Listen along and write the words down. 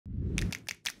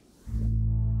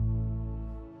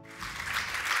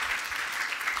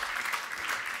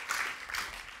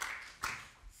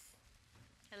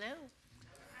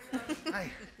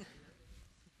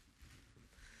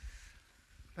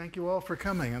Thank you all for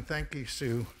coming, and thank you,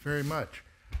 Sue, very much.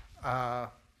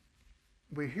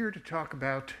 We're here to talk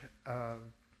about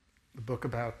the book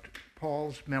about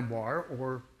Paul's memoir,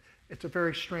 or it's a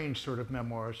very strange sort of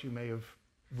memoir, as you may have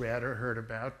read or heard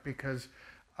about, because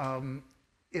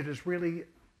it is really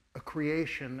a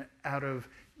creation out of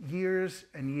years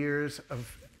and years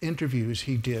of interviews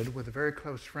he did with a very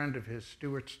close friend of his,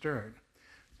 Stuart Stern,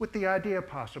 with the idea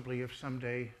possibly of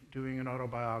someday doing an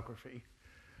autobiography,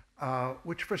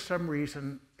 which for some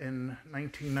reason in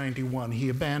 1991 he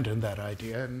abandoned that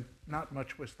idea, and not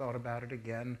much was thought about it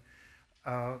again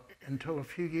until a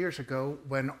few years ago,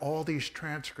 when all these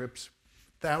transcripts,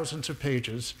 thousands of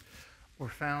pages, were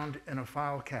found in a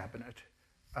file cabinet,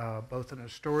 both in a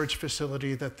storage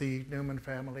facility that the Newman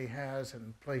family has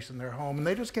and placed in their home, and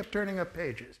they just kept turning up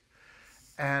pages.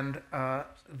 And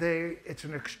it's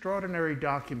an extraordinary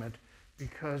document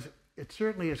because it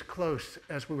certainly is close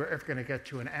as we were ever going to get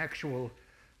to an actual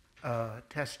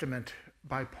testament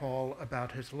by Paul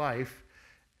about his life.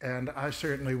 And I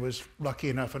certainly was lucky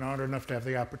enough and honored enough to have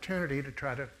the opportunity to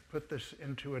try to put this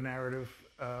into a narrative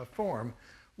form,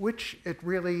 which it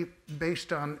really,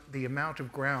 based on the amount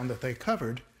of ground that they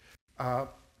covered,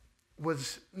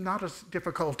 was not as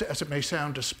difficult as it may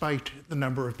sound despite the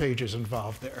number of pages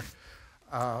involved there.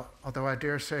 Although I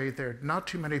dare say there are not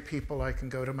too many people I can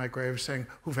go to my grave saying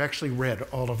who've actually read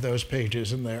all of those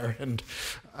pages in there, and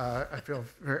I feel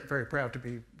very, very proud to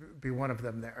be one of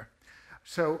them there.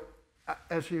 So,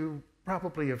 as you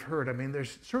probably have heard, I mean,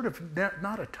 there's sort of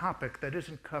not a topic that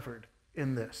isn't covered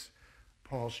in this.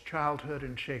 Paul's childhood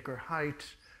in Shaker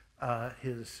Heights,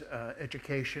 his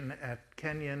education at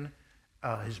Kenyon,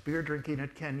 his beer drinking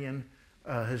at Kenyon,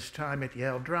 his time at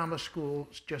Yale Drama School,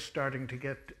 just starting to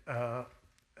get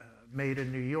made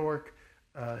in New York,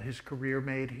 his career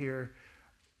made here,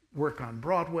 work on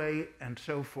Broadway, and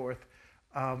so forth.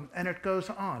 And it goes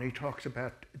on. He talks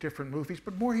about different movies,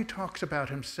 but more he talks about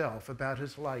himself, about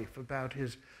his life, about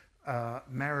his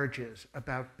marriages,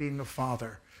 about being a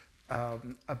father,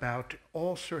 about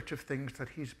all sorts of things that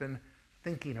he's been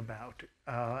thinking about.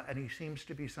 And he seems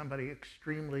to be somebody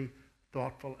extremely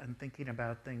thoughtful and thinking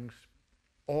about things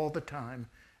all the time,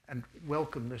 and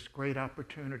welcome this great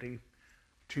opportunity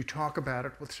to talk about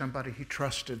it with somebody he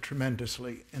trusted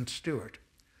tremendously in Stuart.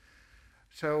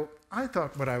 So I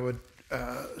thought what I would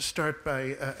start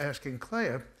by asking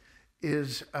Clea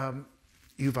is,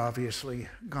 you've obviously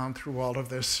gone through all of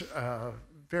this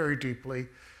very deeply.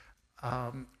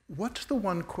 What's the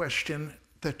one question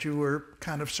that you were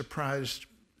kind of surprised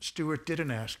Stuart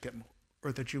didn't ask him,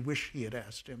 or that you wish he had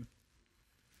asked him?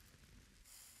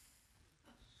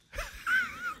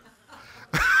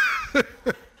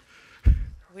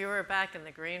 We were back in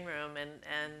the green room,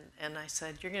 and I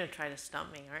said, "You're going to try to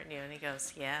stump me, aren't you?" And he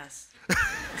goes, "Yes."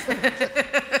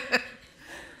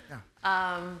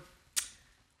 Yeah.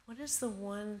 What is the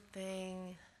one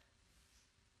thing?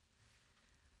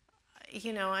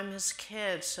 You know, I'm his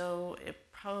kid, so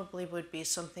it probably would be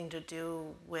something to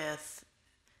do with,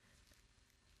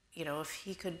 you know, if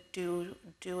he could do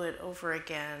it over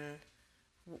again,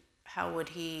 how would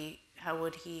he,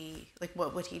 like,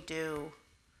 what would he do?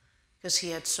 Because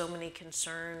he had so many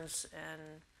concerns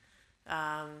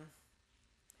and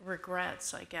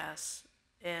regrets, I guess,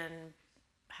 in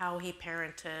how he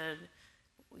parented,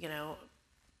 you know,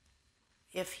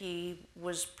 if he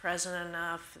was present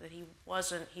enough, that he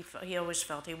wasn't, he always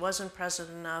felt he wasn't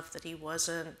present enough, that he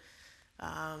wasn't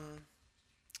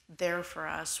there for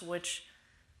us, which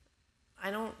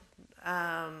I don't,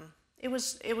 it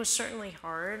was certainly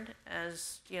hard,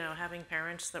 as, you know, having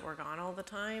parents that were gone all the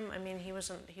time. I mean, he was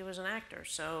an actor,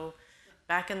 so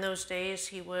back in those days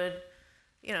he would,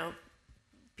 you know,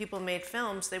 people made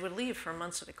films, they would leave for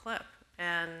months at a clip,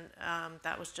 and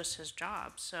that was just his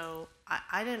job. So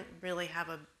I didn't really have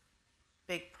a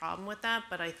big problem with that,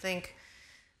 but I think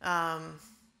I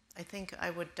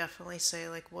would definitely say,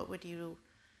 like,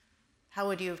 how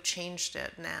would you have changed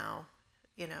it now?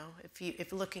 You know,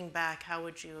 if looking back, how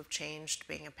would you have changed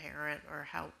being a parent, or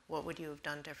what would you have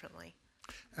done differently?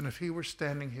 And if he were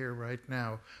standing here right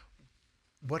now,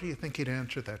 what do you think he'd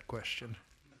answer that question?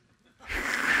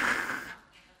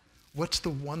 What's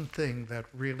the one thing that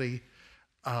really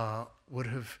would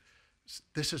have,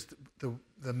 this is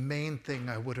the main thing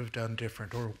I would have done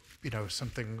different, or, you know,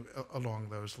 something along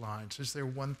those lines? Is there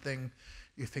one thing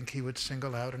you think he would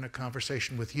single out in a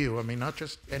conversation with you? I mean, not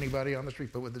just anybody on the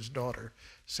street, but with his daughter,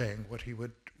 saying what he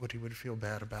would feel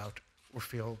bad about, or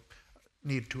feel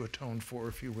need to atone for,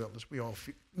 if you will, as we all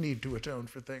need to atone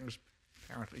for things,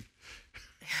 apparently.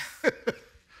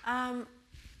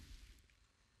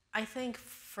 I think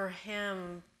for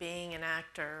him, being an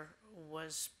actor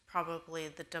was probably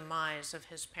the demise of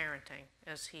his parenting,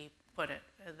 as he put it.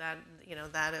 That,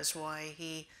 that is why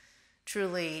he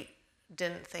truly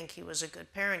didn't think he was a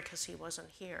good parent, because he wasn't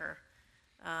here.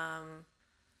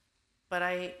 But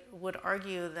I would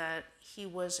argue that he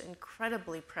was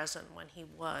incredibly present when he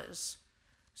was.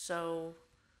 So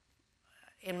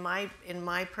my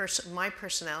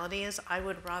personality is, I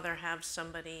would rather have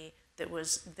somebody that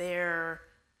was there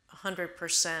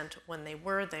 100% when they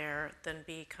were there than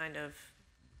be kind of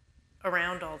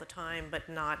around all the time but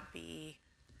not be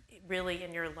really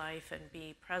in your life and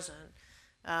be present.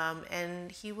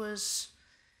 And he was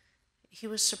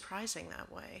surprising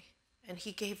that way. And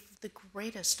he gave the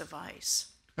greatest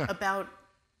advice about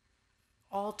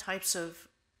all types of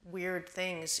weird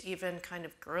things, even kind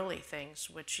of girly things,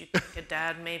 which you think a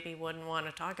dad maybe wouldn't want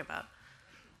to talk about.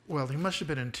 Well, he must have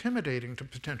been intimidating to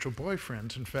potential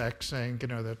boyfriends, in fact, saying,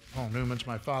 that Paul Newman's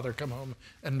my father, come home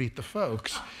and meet the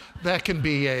folks. That can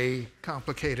be a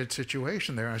complicated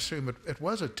situation there. I assume it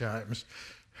was at times.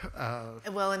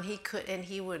 Well, and he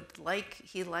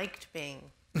liked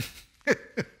being,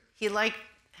 he liked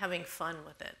having fun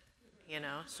with it,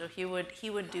 So he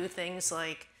would do things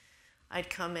like, I'd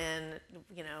come in,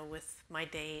 with my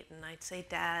date, and I'd say,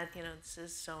 Dad, this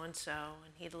is so-and-so,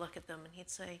 and he'd look at them and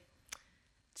he'd say,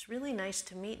 it's really nice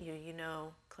to meet you.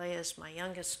 Clea is my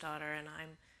youngest daughter, and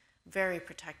I'm very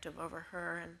protective over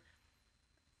her, and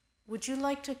would you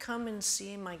like to come and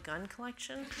see my gun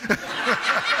collection?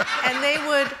 And they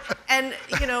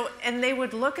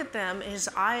would look at them,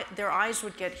 their eyes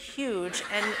would get huge,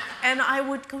 and I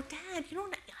would go, Dad, you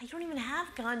don't even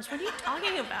have guns. What are you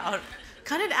talking about?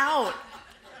 Cut it out.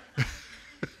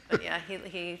 But yeah,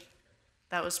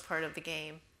 that was part of the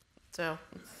game. So.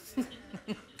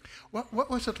 What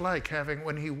was it like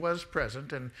when he was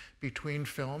present and between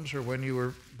films, or when you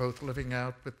were both living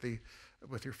out with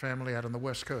your family out on the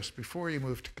West Coast before you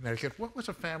moved to Connecticut? What was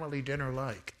a family dinner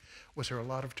like? Was there a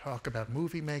lot of talk about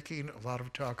movie making, a lot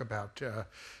of talk about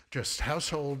just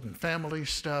household and family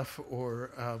stuff,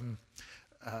 or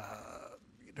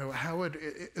how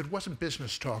it wasn't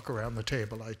business talk around the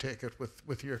table, I take it,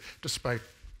 despite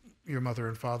your mother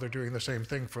and father doing the same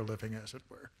thing for a living, as it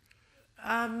were?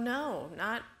 No,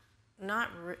 not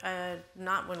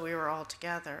when we were all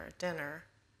together at dinner.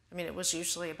 I mean, it was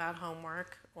usually about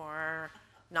homework or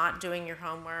not doing your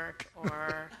homework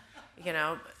or,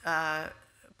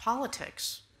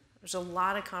 politics. There's a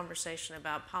lot of conversation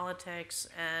about politics,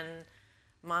 and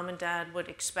Mom and Dad would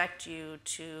expect you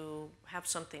to have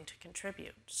something to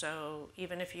contribute. So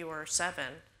even if you were 7,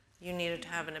 you needed to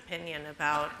have an opinion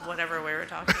about whatever we were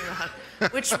talking about,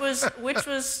 which was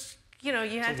you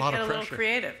had to get a little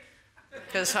creative.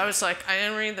 Because I was like, I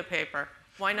didn't read the paper.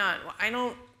 Why not? Well, I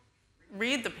don't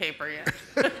read the paper yet.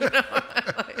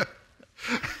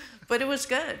 But it was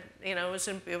good.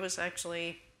 It was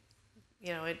actually,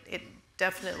 it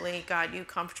definitely got you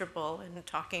comfortable in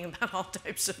talking about all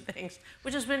types of things,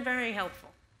 which has been very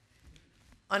helpful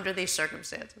under these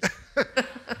circumstances.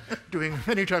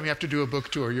 Anytime you have to do a book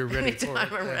tour, you're ready for it.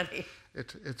 Anytime I'm ready.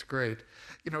 It's great.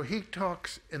 He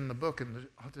talks in the book, and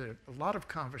a lot of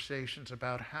conversations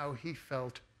about how he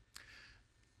felt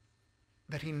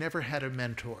that he never had a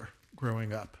mentor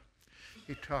growing up.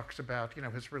 He talks about,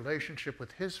 his relationship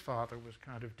with his father was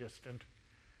kind of distant,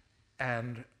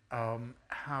 and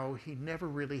how he never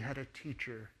really had a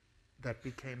teacher that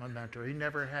became a mentor. He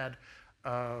never had,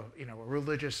 a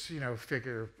religious,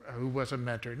 figure who was a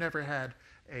mentor. Never had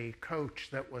a coach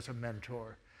that was a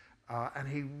mentor. And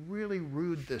he really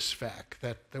rued this fact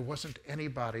that there wasn't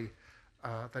anybody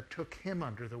that took him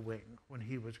under the wing when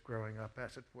he was growing up,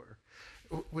 as it were.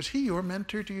 Was he your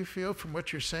mentor, do you feel? From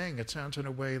what you're saying, it sounds in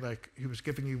a way like he was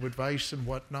giving you advice and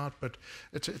whatnot, but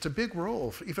it's a big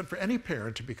role, even for any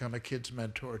parent, to become a kid's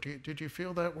mentor. Did you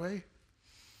feel that way?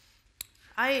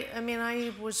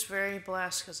 I was very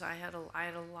blessed because I had a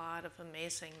lot of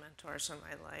amazing mentors in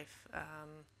my life.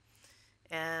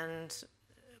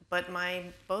 But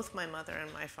both my mother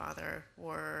and my father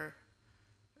were,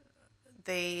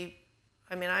 I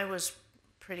was a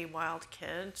pretty wild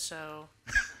kid, so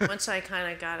once I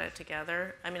kind of got it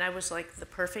together, I was like the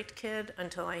perfect kid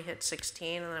until I hit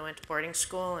 16, and I went to boarding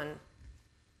school, and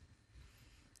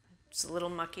was a little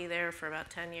mucky there for about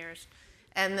 10 years.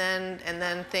 And then things kind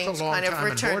of returned. It's a long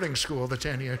time in boarding school, the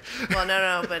 10 years. Well,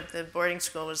 no, but the boarding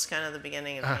school was kind of the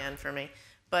beginning of the end for me.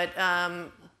 But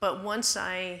once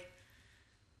I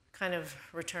kind of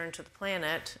returned to the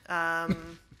planet,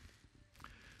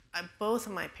 both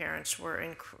of my parents were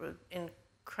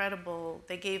incredible.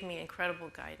 They gave me incredible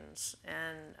guidance,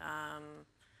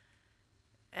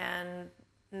 and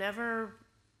never.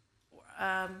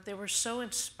 They were so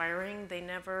inspiring. They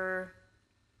never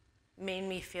made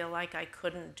me feel like I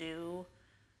couldn't do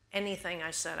anything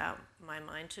I set out my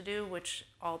mind to do, which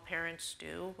all parents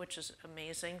do, which is an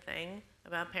amazing thing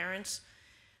about parents.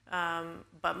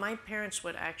 But my parents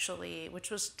would actually,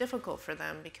 which was difficult for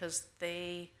them because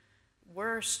they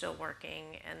were still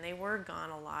working and they were gone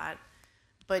a lot.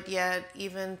 But yet,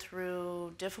 even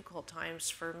through difficult times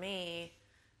for me,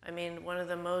 I mean, one of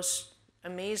the most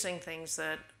amazing things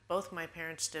that both my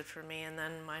parents did for me, and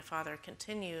then my father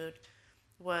continued,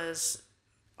 was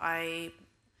I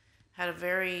had a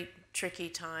very tricky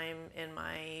time in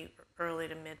my early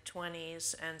to mid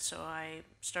 20s, and so I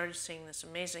started seeing this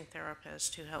amazing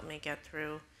therapist who helped me get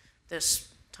through this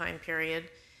time period.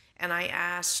 And I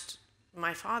asked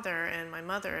my father and my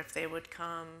mother if they would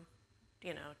come,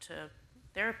 to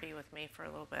therapy with me for a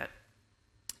little bit.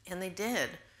 And they did.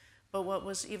 But what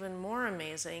was even more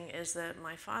amazing is that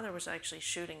my father was actually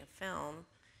shooting a film,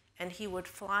 and he would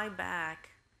fly back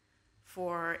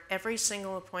for every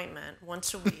single appointment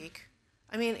once a week.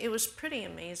 I mean, it was pretty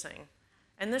amazing.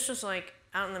 And this was like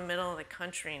out in the middle of the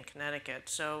country in Connecticut.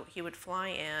 So he would fly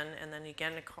in, and then he'd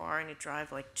get in a car and he'd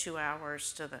drive like 2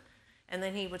 hours and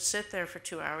then he would sit there for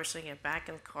 2 hours and get back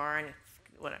in the car and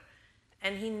whatever.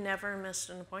 And he never missed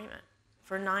an appointment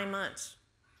for 9 months,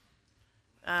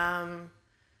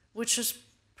 which is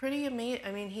pretty amazing.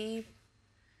 I mean,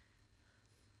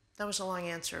 that was a long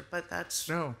answer, but that's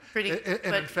pretty.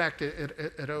 In fact,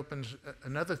 it opens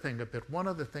another thing a bit. One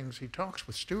of the things he talks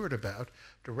with Stewart about,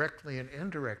 directly and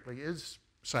indirectly, is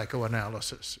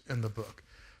psychoanalysis in the book.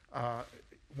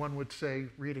 One would say,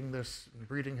 reading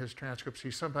his transcripts,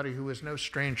 he's somebody who is no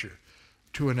stranger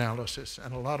to analysis,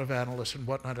 and a lot of analysts and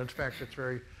whatnot. In fact,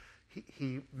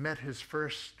 he met his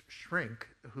first shrink,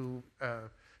 who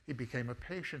he became a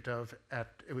patient of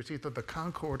it was either the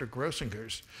Concord or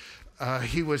Grossinger's.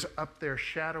 He was up there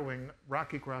shadowing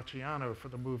Rocky Graziano for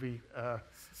the movie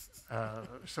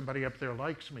Somebody Up There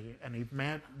Likes Me, and he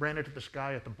ran into this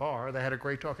guy at the bar. They had a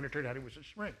great talk, and it turned out he was a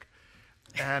shrink.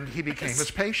 And he became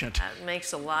his patient. That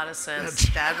makes a lot of sense.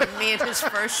 Dad would meet his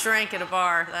first shrink at a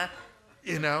bar. I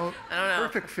don't know.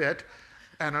 Perfect fit.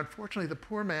 And unfortunately, the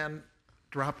poor man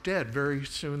dropped dead very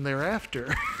soon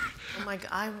thereafter. Oh my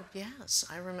God! Yes,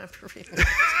 I remember reading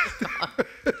that.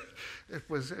 It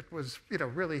was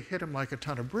really hit him like a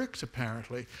ton of bricks,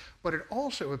 apparently. But it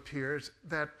also appears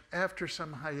that after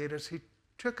some hiatus, he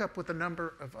took up with a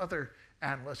number of other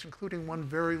analysts, including one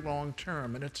very long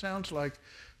term. And it sounds like,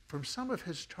 from some of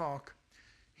his talk,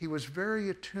 he was very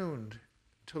attuned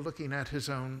to looking at his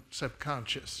own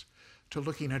subconscious, to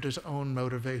looking at his own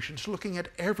motivations, looking at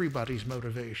everybody's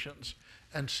motivations,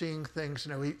 and seeing things.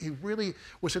 He really,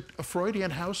 was it a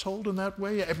Freudian household in that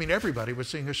way? I mean, everybody was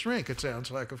seeing a shrink, it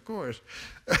sounds like, of course.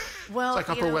 Well, it's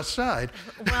like Upper West Side.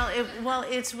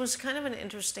 It was kind of an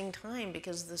interesting time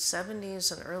because the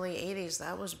 70s and early 80s,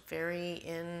 that was very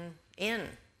in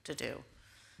to do.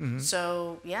 Mm-hmm.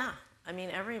 So, yeah, I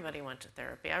mean, everybody went to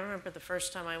therapy. I remember the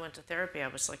first time I went to therapy, I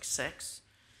was like 6.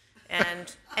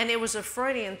 And it was a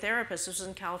Freudian therapist. This was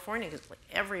in California because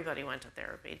everybody went to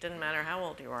therapy. It didn't matter how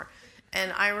old you are.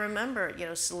 And I remember,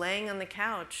 laying on the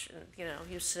couch, and,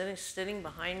 he was sitting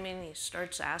behind me, and he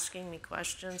starts asking me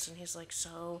questions, and he's like,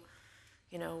 so,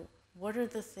 what are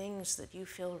the things that you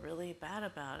feel really bad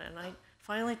about? And I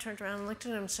finally turned around and looked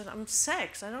at him and said, I'm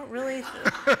 6. I don't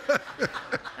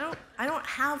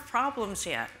have problems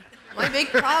yet. My big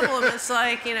problem is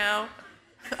like, I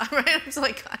was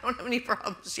like, I don't have any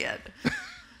problems yet.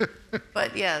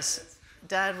 But yes,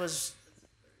 Dad was,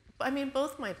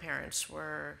 both my parents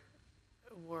were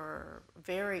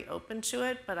very open to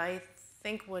it, but I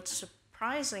think what's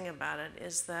surprising about it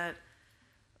is that,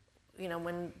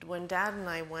 when Dad and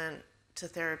I went to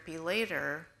therapy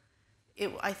later,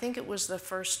 I think it was the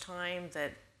first time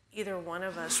that either one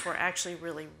of us were actually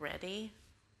really ready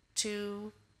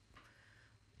to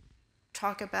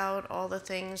talk about all the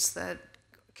things that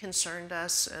concerned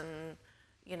us and,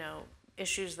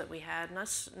 issues that we had,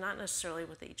 not necessarily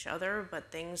with each other,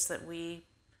 but things that we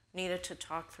needed to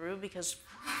talk through because,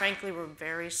 frankly, we're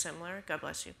very similar. God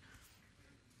bless you.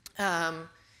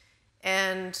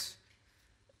 And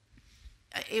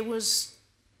it was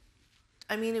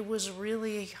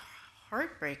really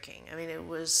heartbreaking. It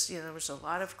was, there was a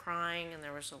lot of crying and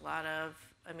there was a lot of,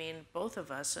 both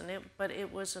of us, but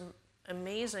it was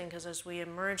amazing because as we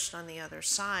emerged on the other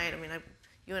side,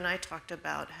 you and I talked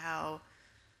about how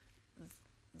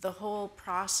the whole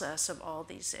process of all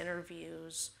these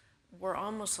interviews were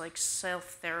almost like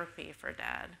self-therapy for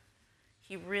Dad.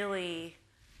 He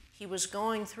was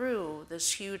going through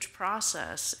this huge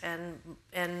process, and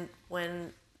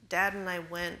when Dad and I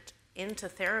went into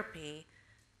therapy,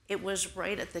 it was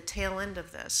right at the tail end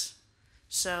of this.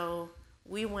 So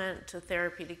we went to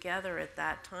therapy together at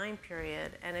that time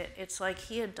period, and it's like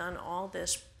he had done all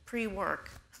this pre-work,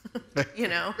 you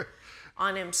know,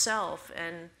 on himself,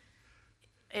 and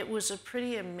it was a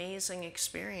pretty amazing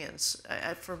experience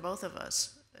for both of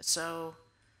us. So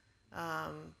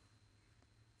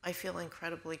I feel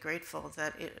incredibly grateful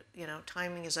that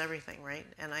timing is everything, right?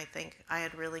 And I think I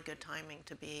had really good timing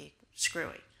to be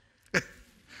screwy.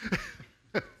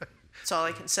 That's all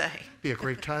I can say. Be a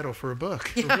great title for a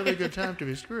book. A really good time to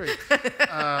be screwy.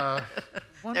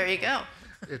 There you go.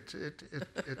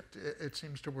 It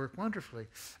seems to work wonderfully.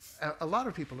 A lot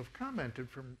of people have commented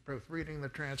from both reading the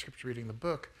transcripts, reading the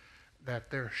book,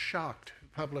 that they're shocked,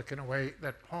 public in a way,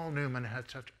 that Paul Newman had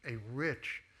such a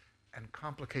rich and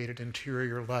complicated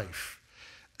interior life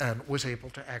and was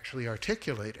able to actually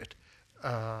articulate it.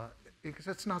 Because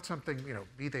it's not something,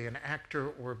 be they an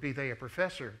actor or be they a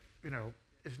professor,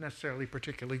 is necessarily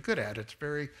particularly good at. It's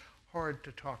very hard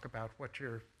to talk about what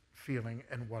you're feeling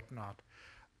and whatnot.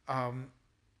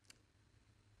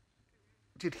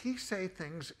 Did he say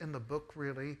things in the book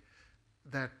really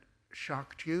that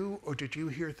shocked you, or did you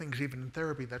hear things even in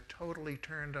therapy that totally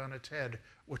turned on its head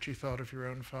what you thought of your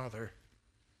own father?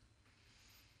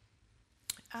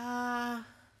 I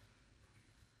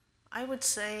would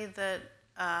say that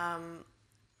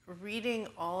reading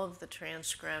all of the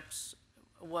transcripts,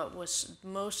 what was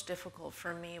most difficult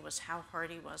for me was how hard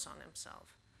he was on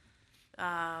himself.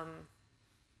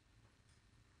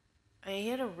 He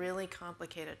had a really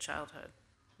complicated childhood,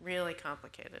 really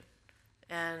complicated.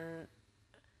 And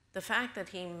the fact that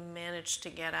he managed to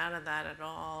get out of that at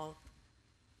all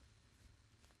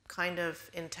kind of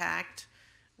intact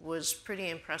was pretty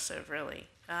impressive, really.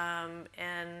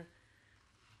 And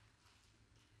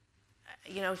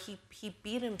he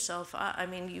beat himself up. I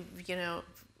mean,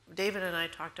 David and I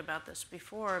talked about this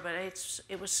before, but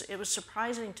it was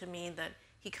surprising to me that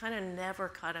he kind of never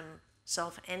cut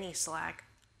himself any slack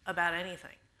about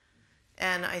anything,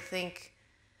 and I think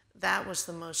that was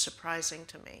the most surprising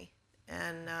to me.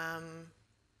 And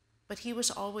but he was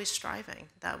always striving.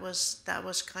 That was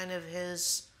kind of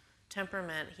his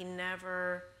temperament. He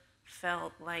never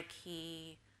felt like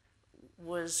he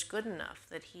was good enough,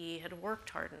 that he had worked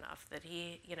hard enough, that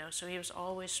so he was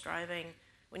always striving.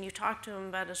 When you talk to him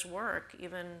about his work,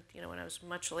 even, when I was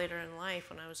much later in life,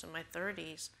 when I was in my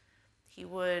 30s, he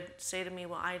would say to me,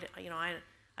 well, I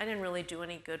didn't really do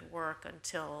any good work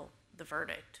until The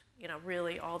Verdict.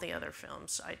 Really all the other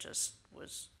films, I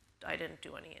didn't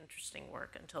do any interesting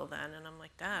work until then. And I'm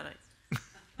like, Dad,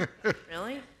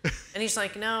 really? And he's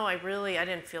like, no, I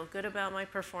didn't feel good about my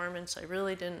performance. I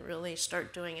really didn't really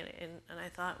start doing it. And I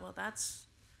thought, well,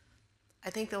 I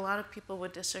think a lot of people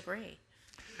would disagree.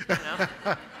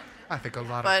 I think a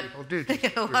lot of people do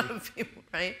disagree. A lot of people,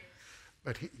 right?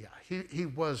 But he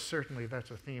was certainly, that's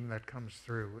a theme that comes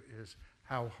through, is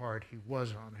how hard he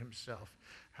was on himself,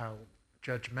 how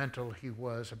judgmental he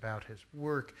was about his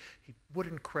work. He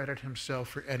wouldn't credit himself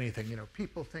for anything.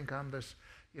 People think I'm this,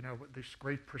 this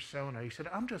great persona. He said,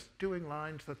 I'm just doing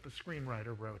lines that the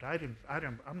screenwriter wrote.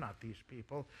 I'm not these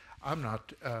people. I'm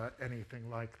not anything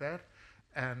like that.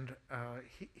 And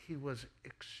he was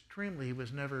he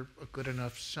was never a good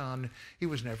enough son. He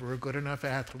was never a good enough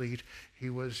athlete. He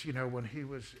was, when he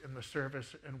was in the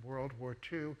service in World War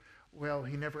II, well,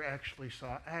 he never actually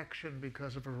saw action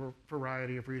because of a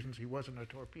variety of reasons. He wasn't a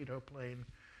torpedo plane.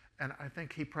 And I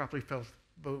think he probably both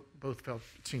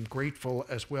seemed grateful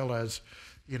as well as,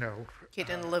 He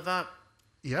didn't live up.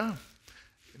 Yeah.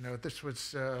 This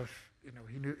was,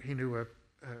 he knew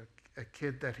a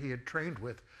kid that he had trained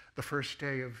with. The first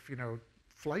day of,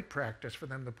 flight practice for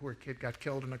them, the poor kid got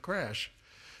killed in a crash.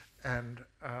 And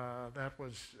that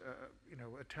was,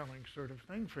 a telling sort of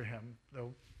thing for him,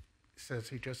 though he says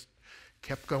he just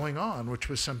kept going on, which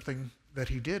was something that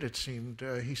he did. It seemed,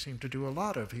 he seemed to do a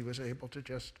lot of. He was able to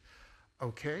just,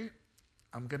 okay,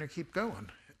 I'm going to keep going.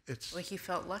 It's like he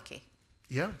felt lucky.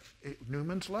 Yeah,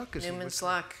 Newman's luck. Newman's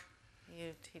luck.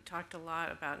 He talked a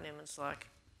lot about Newman's luck.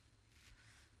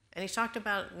 And he talked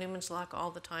about Newman's luck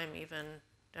all the time, even,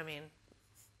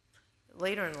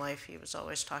 later in life he was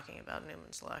always talking about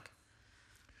Newman's luck.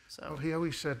 So. Well, he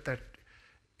always said that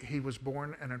he was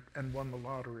born and won the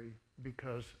lottery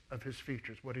because of his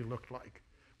features, what he looked like,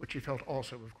 which he felt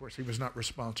also, of course, he was not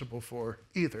responsible for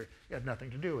either. He had nothing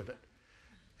to do with it.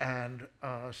 And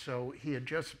so he had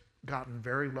just gotten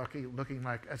very lucky, looking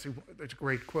like, it's a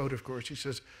great quote, of course, he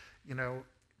says,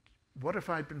 what if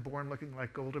I'd been born looking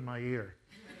like gold in my ear?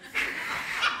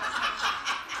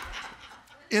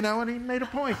 And he made a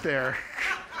point there.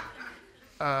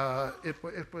 It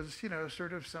was,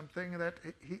 sort of something that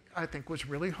he, I think, was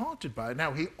really haunted by.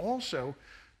 Now, he also,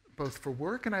 both for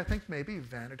work and I think maybe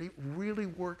vanity, really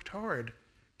worked hard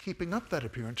keeping up that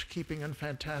appearance, keeping in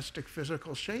fantastic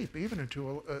physical shape, even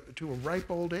into to a ripe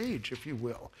old age, if you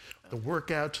will. The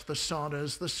workouts, the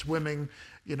saunas, the swimming,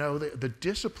 you know, the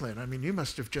discipline. I mean, you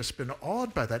must have just been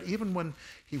awed by that. Even when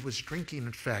he was drinking,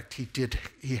 in fact,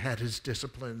 he had his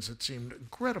disciplines. It seemed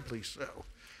incredibly so.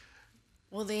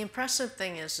 Well, the impressive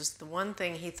thing is the one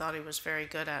thing he thought he was very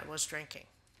good at was drinking.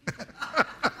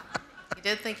 He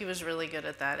did think he was really good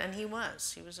at that, and he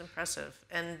was. He was impressive.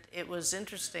 And it was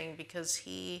interesting because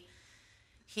he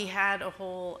had a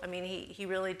whole, I mean, he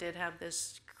really did have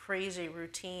this crazy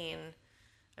routine.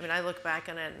 I mean, I look back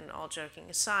on it, and all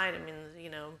joking aside, I mean, you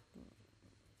know,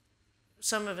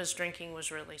 some of his drinking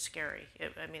was really scary.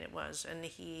 It was. And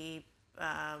he,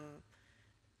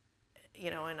 you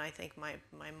know, and I think my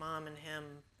mom and him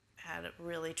had a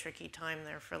really tricky time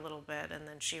there for a little bit, and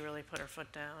then she really put her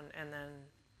foot down, and then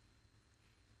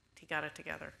he got it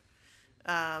together.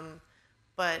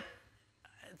 But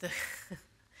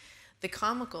the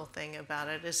comical thing about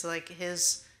it is like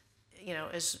his, you know,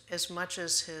 as much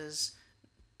as his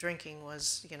drinking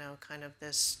was, you know, kind of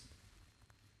this,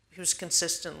 he was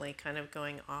consistently kind of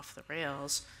going off the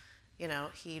rails, you know,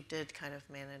 he did kind of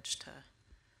manage to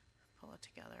pull it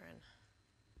together. And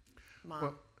Mom.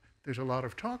 Well, there's a lot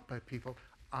of talk by people.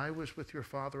 I was with your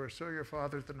father or saw your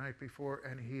father the night before,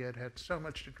 and he had had so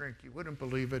much to drink, you wouldn't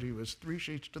believe it. He was 3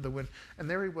 sheets to the wind, and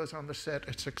there he was on the set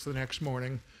at 6 the next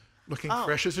morning, looking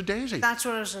fresh as a daisy. That's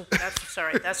what I was,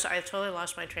 sorry, I totally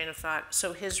lost my train of thought.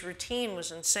 So his routine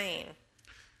was insane.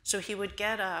 So he would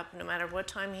get up, no matter what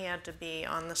time he had to be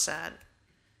on the set,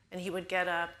 and he would get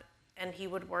up, and he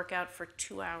would work out for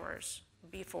 2 hours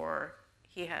before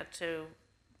he had to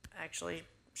actually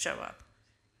show up,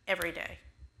 every day,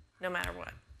 no matter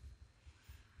what.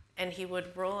 And he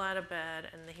would roll out of bed,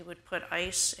 and he would put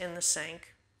ice in the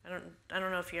sink. I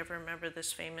don't know if you ever remember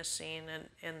this famous scene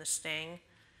in The Sting,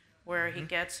 where he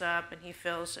gets up and he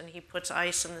fills and he puts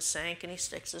ice in the sink and he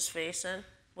sticks his face in.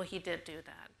 Well, he did do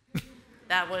that.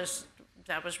 that was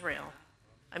real.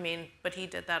 I mean, but he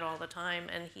did that all the time.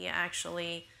 And he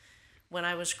actually, when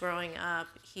I was growing up,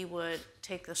 he would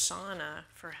take the sauna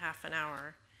for half an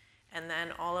hour, and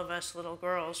then all of us little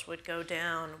girls would go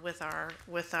down with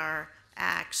our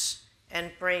axe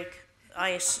and break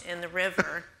ice in the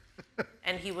river,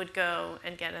 and he would go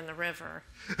and get in the river.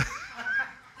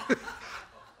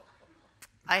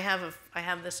 I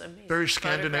have this amazing Very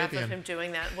photograph Scandinavian of him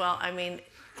doing that. Well, I mean,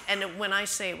 and when I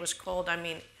say it was cold, I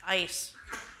mean ice.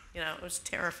 You know, it was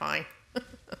terrifying.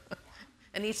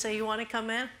 And he'd say, "You want to come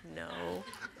in?" No,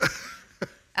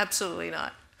 absolutely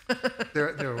not.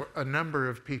 There were a number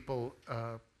of people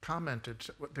commented.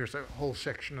 There's a whole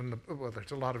section in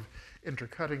there's a lot of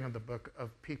intercutting in the book of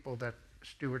people that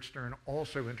Stuart Stern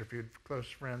also interviewed, close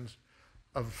friends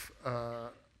of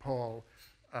Paul,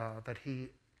 that he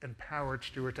empowered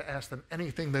Stuart to ask them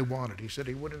anything they wanted. He said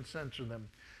he wouldn't censor them.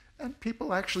 And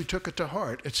people actually took it to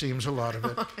heart, it seems, a lot of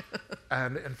it.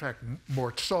 And in fact,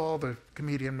 Mort Saul, the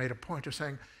comedian, made a point of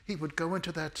saying he would go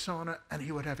into that sauna and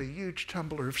he would have a huge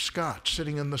tumbler of scotch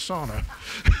sitting in the sauna.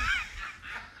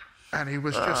 And he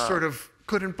was just sort of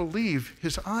couldn't believe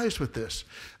his eyes with this.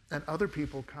 And other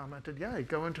people commented, yeah, he'd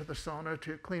go into the sauna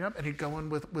to clean up, and he'd go in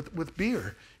with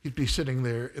beer. He'd be sitting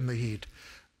there in the heat.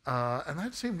 And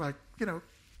that seemed like, you know,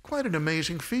 quite an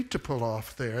amazing feat to pull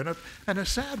off there, and a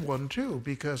sad one too,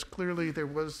 because clearly there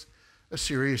was a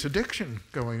serious addiction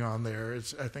going on there.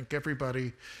 I think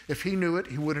everybody, if he knew it,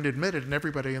 he wouldn't admit it, and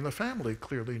everybody in the family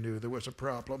clearly knew there was a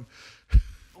problem.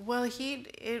 Well,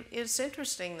 it's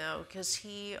interesting though, because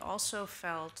he also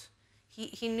felt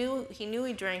he knew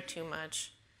he drank too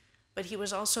much, but he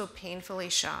was also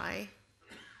painfully shy,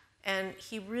 and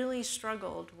he really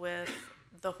struggled with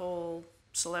the whole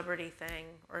celebrity thing,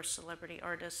 or celebrity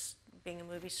artist, being a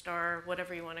movie star,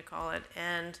 whatever you want to call it,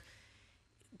 and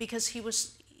because he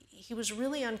was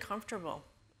really uncomfortable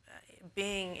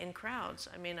being in crowds.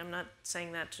 I mean, I'm not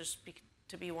saying that just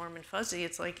to be warm and fuzzy.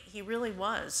 It's like he really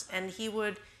was, and he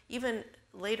would, even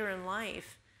later in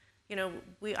life, you know,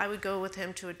 I would go with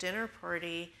him to a dinner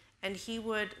party, and he'd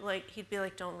be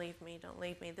like, "Don't leave me, don't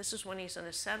leave me." This is when he's in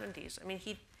his 70s. I mean,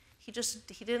 he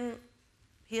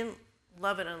didn't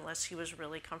love it unless he was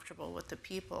really comfortable with the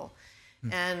people.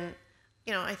 And,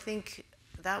 you know, I think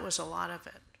that was a lot of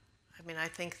it. I mean, I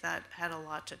think that had a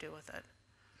lot to do with it.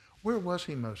 Where was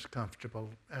he most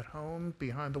comfortable? At home,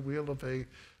 behind the wheel of a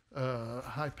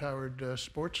high-powered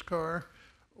sports car,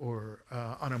 or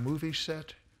on a movie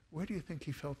set? Where do you think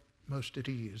he felt most at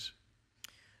ease?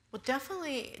 Well,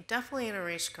 definitely in a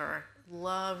race car.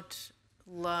 Loved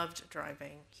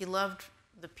driving. He loved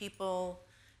the people.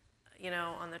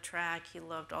 on the track. He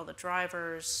loved all the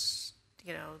drivers,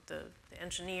 the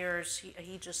engineers.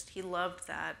 He loved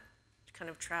that kind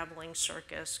of traveling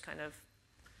circus kind of,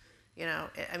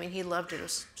 he loved it. It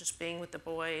was just being with the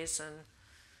boys, and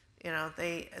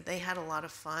they had a lot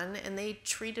of fun, and they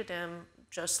treated him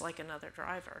just like another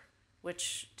driver,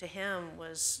 which to him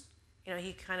was,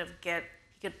 he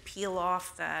could peel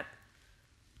off that,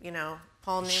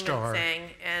 Paul Newman Star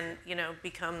thing and,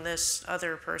 become this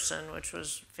other person, which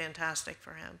was fantastic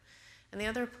for him. And the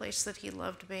other place that he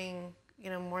loved being,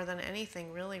 more than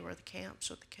anything really were the camps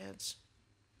with the kids.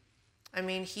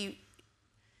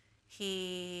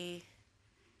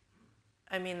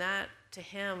 That to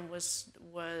him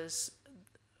was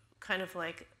kind of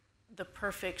like the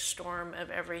perfect storm of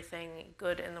everything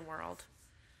good in the world.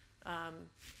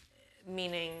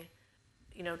 Meaning,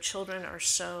 children are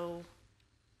so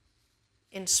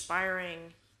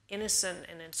inspiring, innocent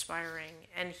and inspiring,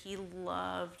 and he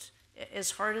loved,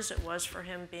 as hard as it was for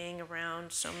him being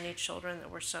around so many children that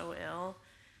were so ill,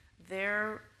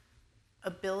 their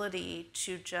ability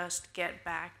to just get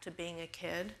back to being a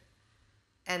kid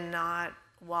and not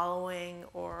wallowing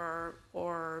or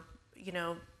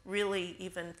really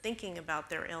even thinking about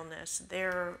their illness.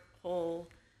 Their whole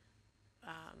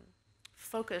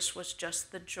focus was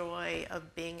just the joy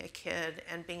of being a kid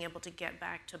and being able to get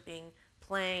back to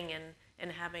playing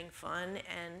and having fun,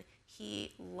 and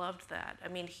he loved that.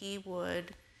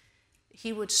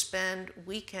 He would spend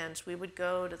weekends. We would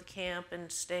go to the camp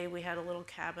and stay. We had a little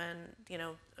cabin,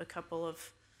 a couple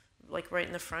of, right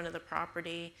in the front of the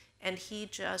property, and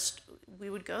we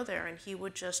would go there, and he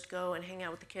would just go and hang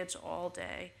out with the kids all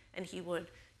day, and he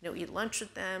would, eat lunch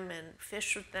with them and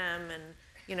fish with them and,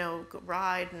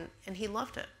 ride, and he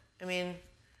loved it.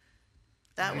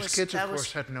 These kids, of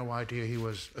course, had no idea he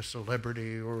was a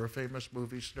celebrity or a famous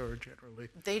movie star generally.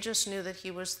 They just knew that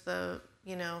he was the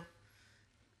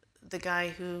guy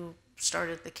who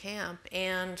started the camp,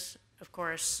 and of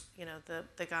course,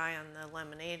 the guy on the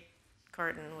lemonade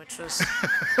carton, which was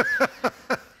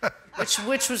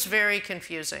which was very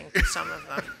confusing to some of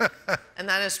them, and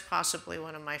that is possibly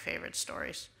one of my favorite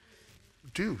stories.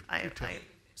 Do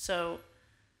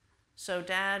So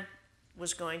Dad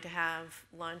was going to have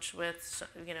lunch with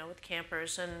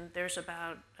campers, and there's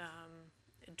about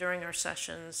during our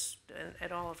sessions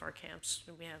at all of our camps,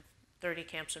 we have 30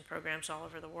 camps and programs all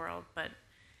over the world, but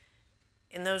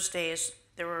in those days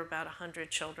there were about 100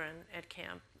 children at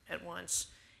camp at once,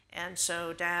 and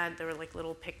so there were like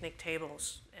little picnic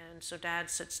tables, and so Dad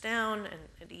sits down, and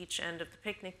at each end of the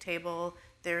picnic table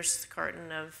there's the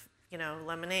carton of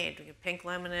lemonade, pink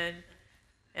lemonade,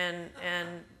 and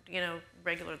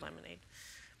regular lemonade.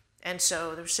 And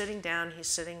so they're sitting down. He's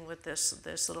sitting with this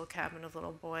little cabin of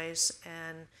little boys,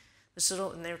 and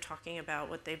and they were talking about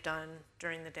what they've done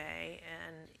during the day.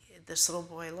 And this little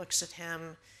boy looks at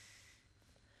him,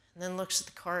 and then looks at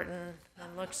the carton,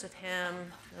 and looks at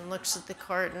him, and looks at the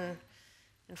carton,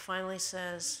 and finally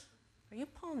says, "Are you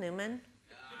Paul Newman?"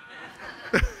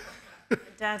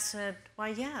 Dad said, "Why,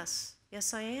 yes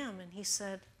I am." And he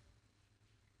said,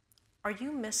 "Are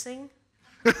you missing?"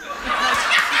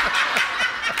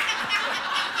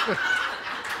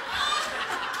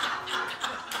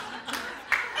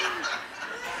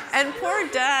 And poor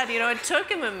Dad, it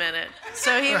took him a minute.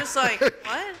 So he was like,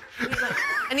 "What?"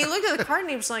 And he looked at the card and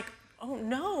he was like, "Oh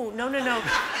no.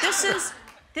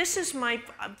 This is my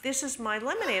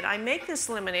lemonade. I make this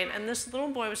lemonade." And this little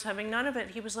boy was having none of it.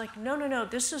 He was like, "No,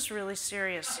 this is really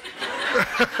serious."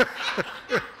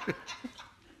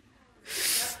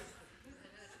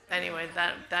 Anyway,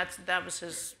 that was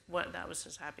his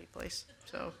happy place.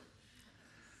 So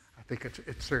I think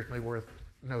it's certainly worth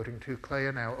noting too.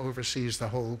 Clea now oversees the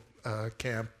whole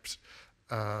camps,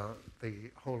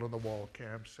 the hole-in-the-wall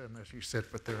camps, and as you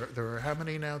said, but there are how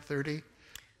many now? 30?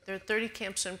 There are 30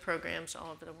 camps and programs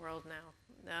all over the world now.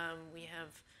 We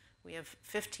have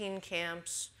 15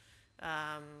 camps.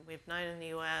 We have 9 in the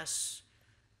U.S.,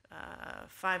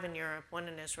 5 in Europe, 1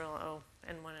 in Israel,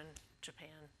 and 1 in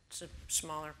Japan. It's a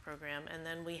smaller program. And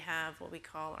then we have what we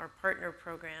call our partner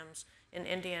programs in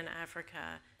India and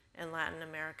Africa and Latin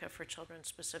America for children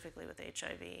specifically with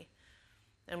HIV.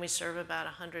 And we serve about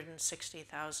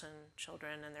 160,000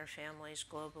 children and their families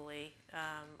globally,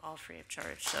 all free of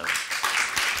charge. So,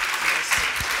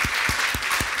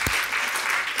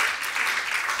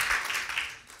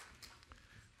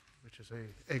 which is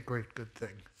a great good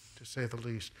thing, to say the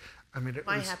least.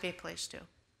 My happy place too.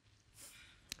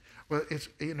 Well,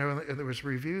 there was a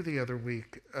review the other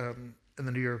week in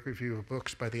the New York Review of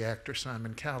Books by the actor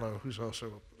Simon Callow, who's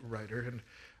also a writer, and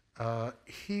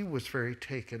he was very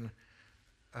taken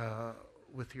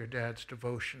with your dad's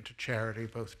devotion to charity,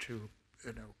 both to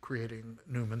creating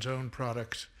Newman's own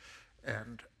products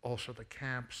and also the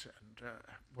camps. And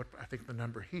what I think the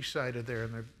number he cited there,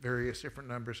 and the various different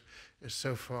numbers, is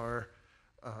so far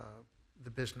the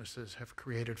businesses have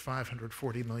created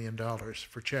 $540 million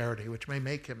for charity, which may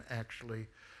make him actually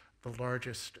the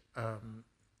largest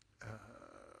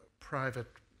private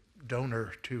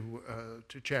donor to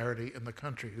charity in the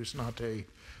country, who's not a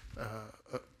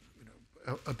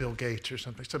Bill Gates or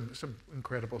something, some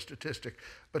incredible statistic.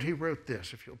 But he wrote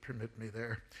this, if you'll permit me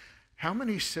there. How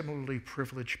many similarly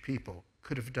privileged people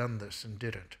could have done this and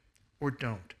didn't, or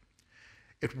don't?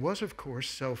 It was, of course,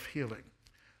 self-healing.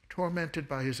 Tormented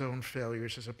by his own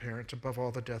failures as a parent, above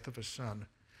all the death of his son,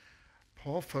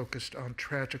 Paul focused on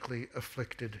tragically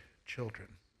afflicted children.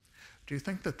 Do you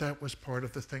think that that was part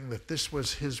of the thing, that this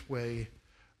was his way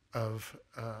of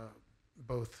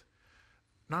both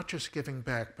not just giving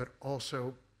back, but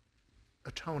also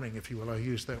atoning, if you will? I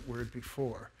used that word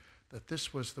before, that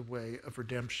this was the way of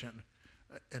redemption,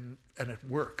 and it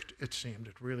worked, it seemed.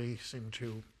 It really seemed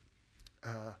to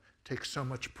take so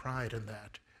much pride in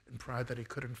that, and pride that he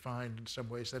couldn't find in some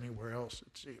ways anywhere else,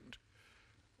 it seemed.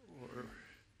 Or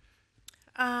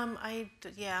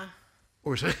yeah.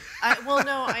 Or is it?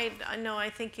 I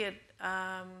think it,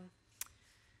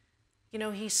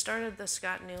 he started the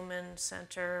Scott Newman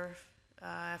Center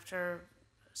after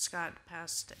Scott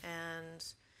passed, and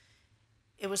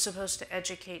it was supposed to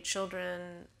educate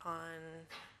children on,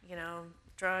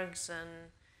 drugs, and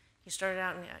he started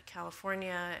out in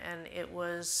California, and it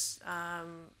was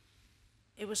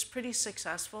pretty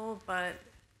successful, but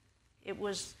it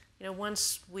was,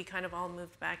 once we kind of all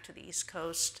moved back to the East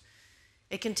Coast,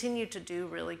 it continued to do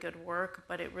really good work,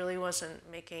 but it really wasn't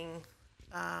making,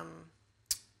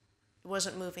 it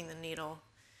wasn't moving the needle.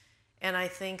 And I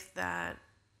think that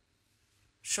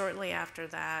shortly after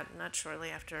that, not shortly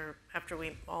after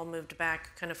we all moved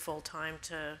back kind of full time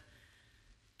to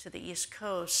the East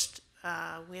Coast,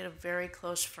 we had a very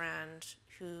close friend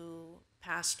who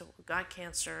got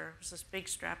cancer. He was this big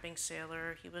strapping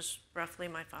sailor. He was roughly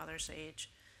my father's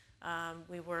age.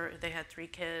 They had 3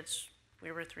 kids.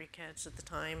 We were 3 kids at the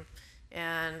time,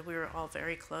 and we were all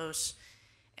very close.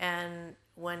 And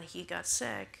when he got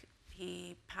sick,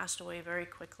 he passed away very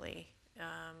quickly,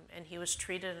 and he was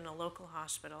treated in a local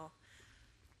hospital.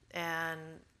 And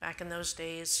back in those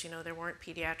days, there weren't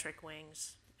pediatric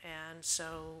wings, and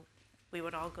so we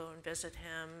would all go and visit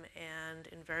him, and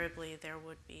invariably there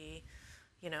would be,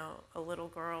 a little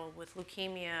girl with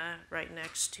leukemia right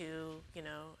next to,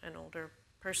 an older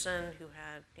person who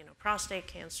had, prostate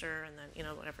cancer, and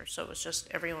then, whatever. So it was just,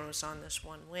 everyone was on this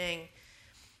one wing.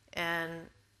 And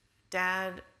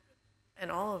Dad and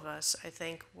all of us, I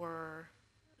think, were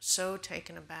so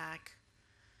taken aback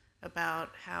about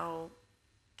how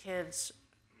kids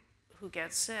who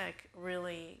get sick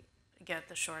really get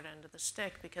the short end of the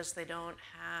stick, because they don't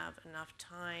have enough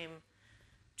time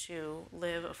to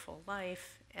live a full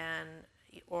life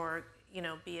or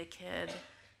be a kid.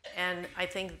 And I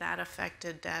think that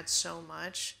affected Dad so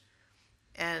much,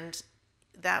 and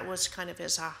that was kind of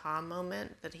his aha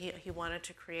moment, that he wanted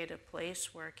to create a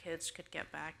place where kids could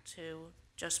get back to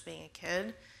just being a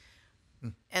kid.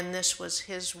 And this was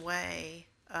his way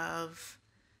of,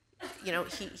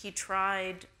 he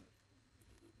tried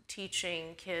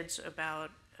teaching kids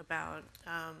about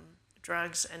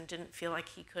drugs and didn't feel like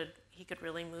he could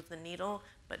really move the needle,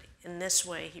 but in this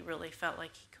way he really felt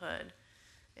like he could.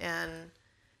 And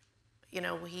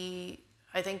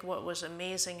I think what was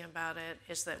amazing about it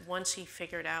is that once he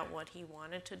figured out what he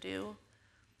wanted to do,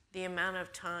 the amount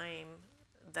of time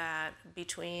that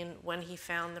between when he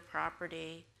found the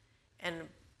property and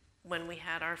when we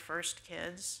had our first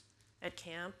kids at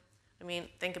camp, I mean,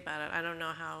 think about it. I don't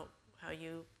know how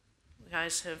you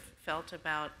guys have felt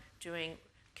about doing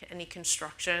any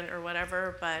construction or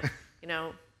whatever, but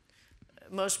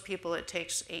most people, it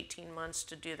takes 18 months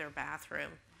to do their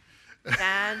bathroom.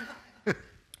 Dad,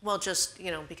 well, just,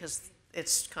 because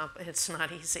it's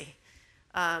not easy.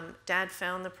 Dad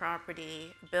found the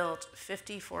property, built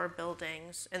 54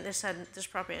 buildings, and this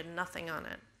property had nothing on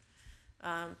it.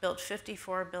 Built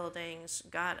 54 buildings,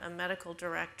 got a medical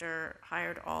director,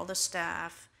 hired all the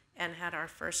staff, and had our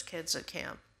first kids at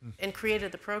camp, and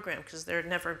created the program because there had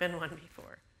never been one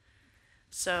before.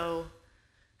 So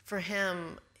for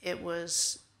him, it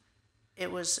was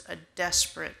a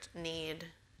desperate need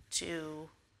to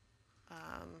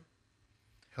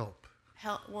help.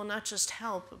 Well, not just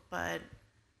help, but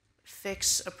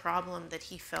fix a problem that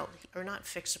he felt, or not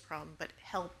fix a problem, but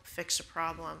help fix a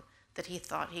problem that he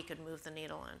thought he could move the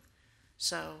needle in.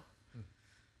 So,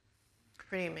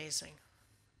 pretty amazing.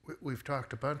 we've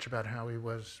talked a bunch about how he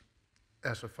was,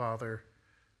 as a father,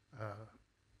 uh,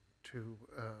 to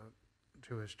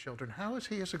to his children. How is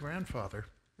he as a grandfather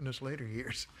in his later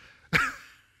years?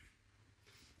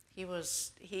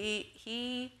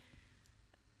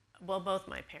 Well, both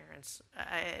my parents.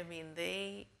 I mean,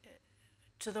 they,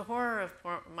 to the horror of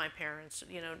my parents,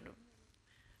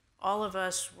 all of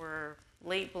us were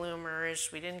late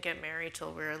bloomers. We didn't get married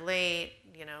till we were late.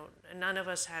 None of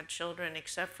us had children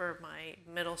except for my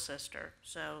middle sister.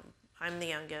 So I'm the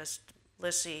youngest.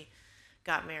 Lissy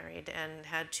got married and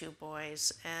had 2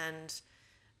 boys. And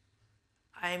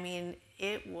I mean,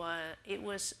 it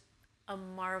was a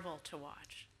marvel to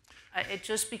watch.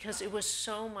 Just because it was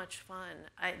so much fun.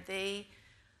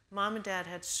 Mom and Dad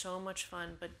had so much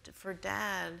fun, but for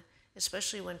Dad,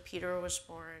 especially when Peter was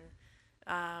born,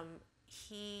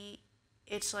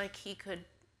 it's like he could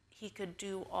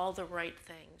do all the right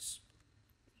things,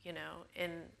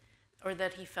 or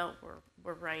that he felt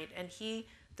were right. And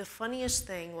the funniest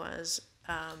thing was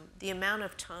the amount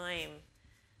of time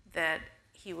that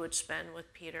he would spend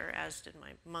with Peter, as did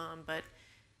my mom. But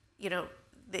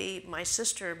my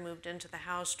sister moved into the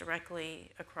house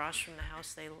directly across from the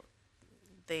house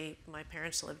my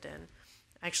parents lived in.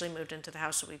 Actually moved into the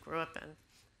house that we grew up in.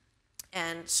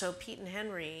 And so Pete and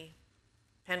Henry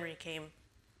came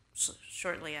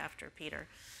shortly after Peter,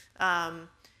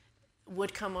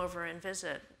 would come over and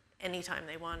visit anytime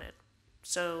they wanted.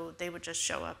 So they would just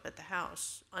show up at the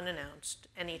house unannounced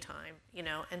anytime,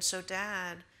 And so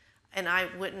Dad, and I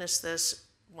witnessed this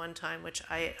one time, which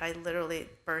I literally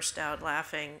burst out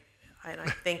laughing, and I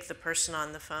think the person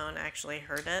on the phone actually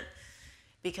heard it,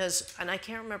 and I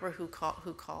can't remember who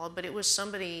called, but it was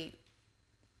somebody,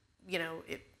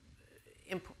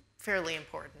 fairly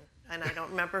important, and I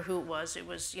don't remember who it was. It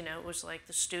was, it was like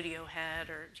the studio head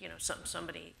or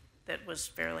somebody that was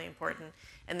fairly important,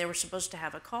 and they were supposed to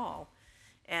have a call.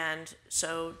 And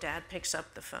so Dad picks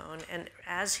up the phone, and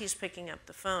as he's picking up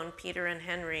the phone, Peter and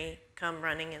Henry come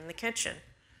running in the kitchen.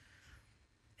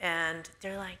 And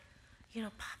they're like,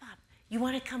 Pop, you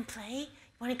want to come play?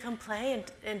 You want to come play?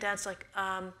 And Dad's like,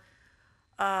 I'm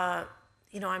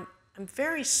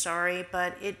very sorry,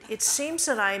 but it seems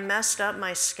that I messed up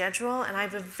my schedule, and I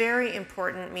have a very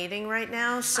important meeting right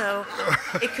now. So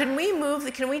can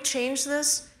we change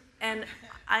this? And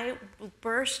I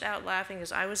burst out laughing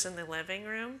because I was in the living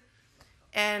room,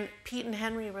 and Pete and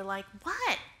Henry were like,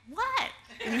 what?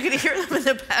 And you could hear them in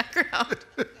the background.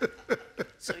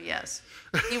 So yes,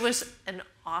 he was an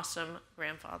awesome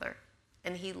grandfather,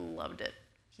 and he loved it.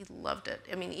 He loved it.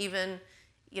 I mean, even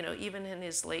in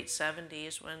his late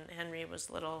 70s, when Henry was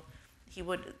little, he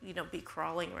would, be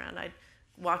crawling around. I'd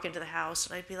walk into the house,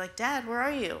 and I'd be like, Dad, where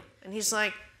are you? And he's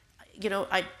like,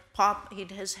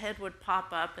 his head would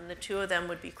pop up, and the 2 of them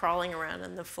would be crawling around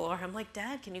on the floor. I'm like,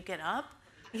 Dad, can you get up?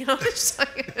 It's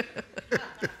like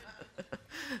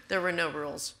there were no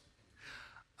rules.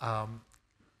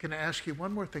 Can I ask you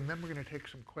one more thing? Then we're going to take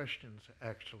some questions,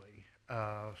 actually.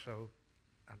 So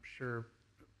I'm sure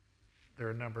there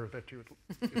are a number that you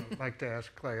would like to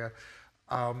ask Clea.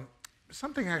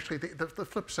 Something actually, the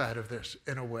flip side of this,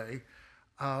 in a way.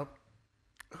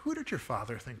 Who did your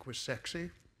father think was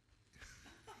sexy?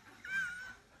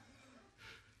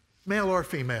 Male or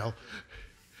female?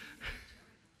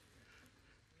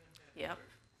 Yep.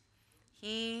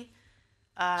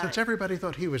 Since everybody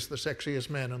thought he was the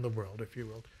sexiest man in the world, if you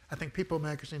will. I think People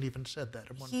magazine even said that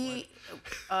at one point.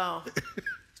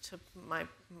 To my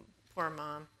poor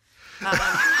mom.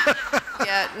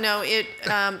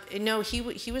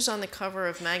 He was on the cover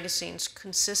of magazines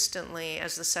consistently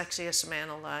as the sexiest man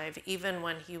alive, even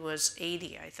when he was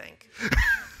 80, I think.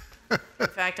 In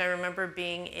fact, I remember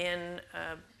being in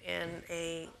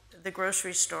the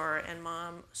grocery store, and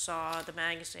Mom saw the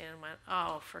magazine and went,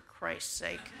 "Oh, for Christ's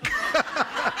sake!"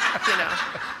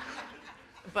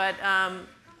 But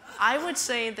I would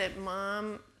say that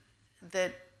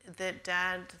that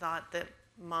Dad thought that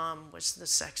Mom was the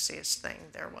sexiest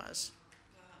thing there was,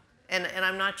 and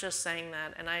I'm not just saying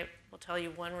that. And I will tell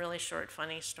you one really short,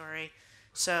 funny story.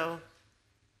 So,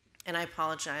 and I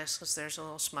apologize because there's a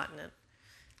little smut in it.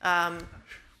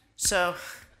 So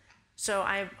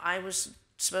I was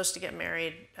supposed to get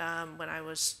married when I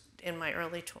was in my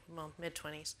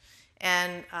mid-20s,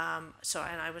 and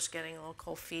I was getting a little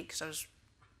cold feet because I was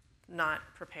not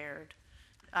prepared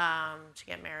to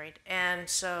get married, and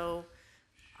so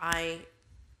I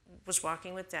was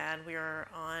walking with Dad. We were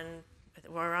on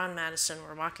Madison.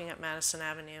 We're walking up Madison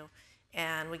Avenue,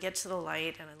 and we get to the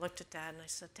light, and I looked at Dad and I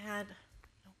said, "Dad,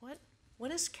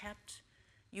 what has kept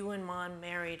you and Mom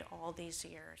married all these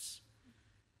years?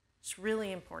 It's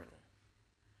really important."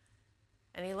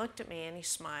 And he looked at me and he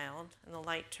smiled and the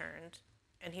light turned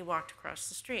and he walked across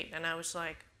the street. And I was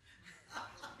like,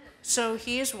 so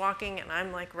he is walking and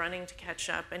I'm like running to catch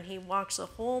up and he walks the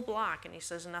whole block and he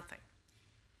says nothing.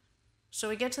 So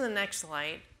we get to the next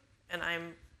light and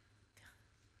I'm,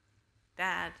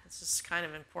 Dad, this is kind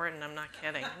of important, I'm not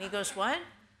kidding. And he goes, what?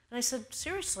 And I said,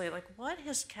 seriously, like what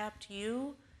has kept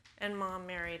you and Mom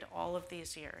married all of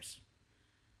these years?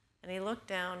 And he looked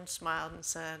down, smiled and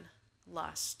said,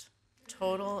 lust.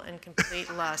 Total and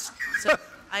complete lust. So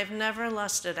I've never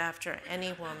lusted after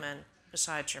any woman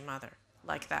besides your mother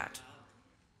like that,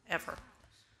 ever.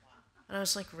 And I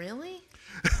was like, really?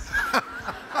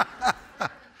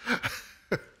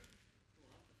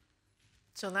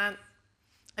 So that,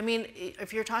 I mean,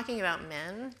 if you're talking about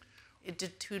men,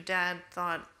 who Dad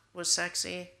thought was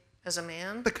sexy as a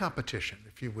man? The competition,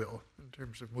 if you will, in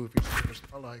terms of movie stars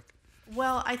alike.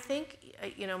 Well, I think,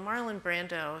 Marlon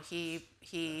Brando,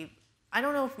 I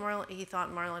don't know if he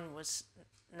thought Marlon was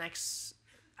next.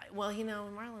 Well,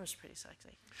 Marlon was pretty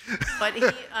sexy, but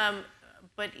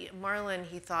Marlon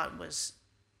he thought was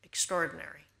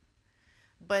extraordinary.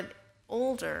 But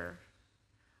older,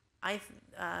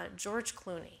 George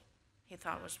Clooney, he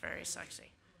thought was very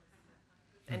sexy,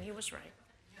 and he was right.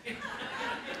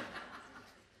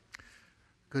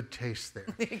 Good taste there.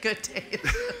 Good taste.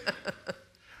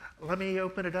 Let me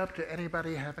open it up to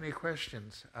anybody have any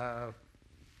questions.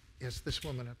 Yes, this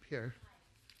woman up here.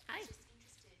 Hi. I was just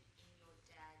interested in your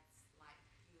dad's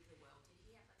view of the world. Did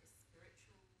he have a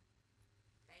spiritual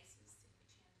basis in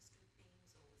which he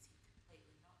understood things, or was he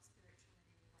completely not spiritual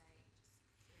in any way?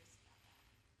 Just curious about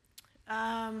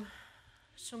that.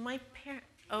 So my parent.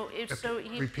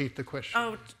 Repeat the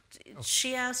question.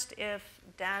 She asked if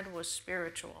Dad was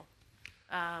spiritual,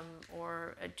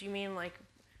 or do you mean like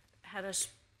had a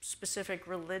specific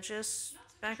religious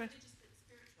background? Not so much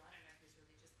religious, but spiritual. I don't know if he's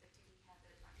religious, but did he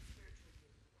have a spiritual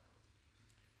view of the world?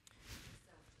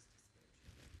 Himself just a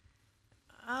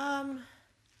spiritual.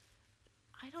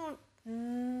 I don't.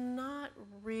 Not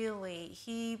really.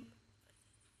 He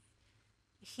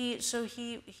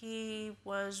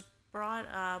was brought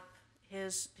up.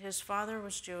 His father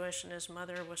was Jewish and his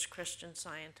mother was Christian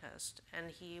Scientist,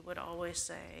 and he would always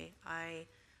say, I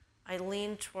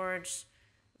lean towards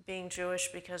being Jewish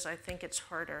because I think it's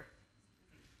harder.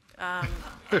 And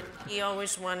he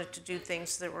always wanted to do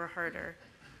things that were harder.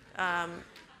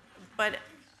 But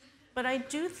I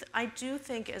do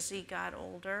think as he got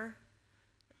older,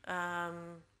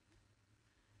 I'm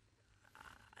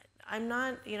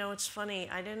not, it's funny,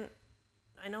 I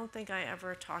don't think I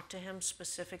ever talked to him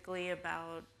specifically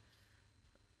about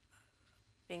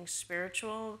being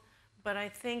spiritual, but I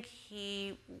think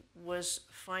he was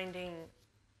finding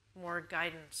more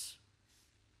guidance.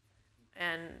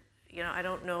 And, I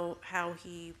don't know how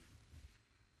he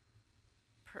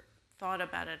thought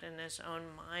about it in his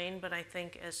own mind, but I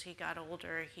think as he got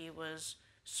older, he was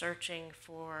searching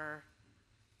for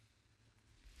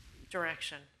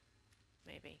direction,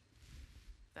 maybe.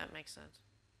 That makes sense.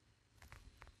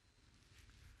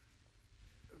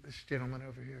 This gentleman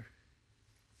over here.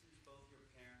 Since both your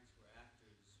parents were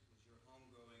actors, was your home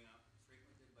growing up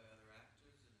frequented by other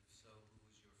actors? And if so,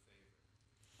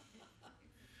 who was your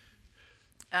favorite?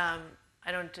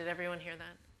 Did everyone hear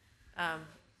that?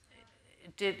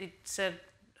 It said,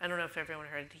 I don't know if everyone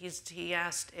heard it. He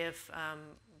asked if,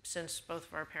 since both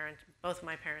of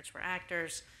my parents were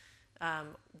actors,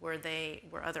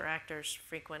 were other actors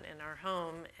frequent in our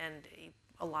home, and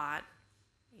a lot,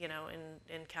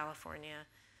 in California,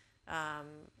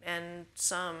 and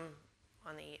some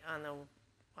on the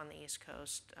East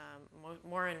Coast,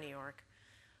 more in New York.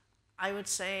 I would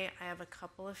say I have a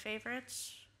couple of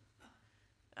favorites.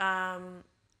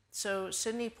 So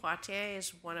Sidney Poitier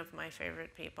is one of my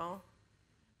favorite people,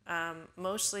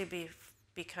 mostly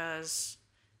because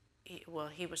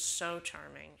he was so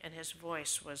charming, and his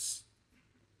voice was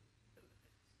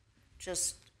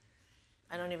just,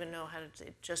 I don't even know how to,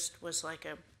 it just was like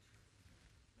a,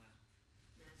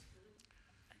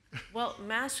 well,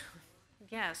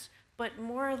 yes, but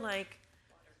more like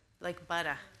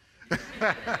butter.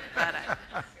 Butter.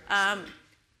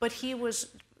 But he was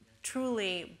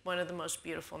truly one of the most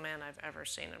beautiful men I've ever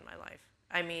seen in my life.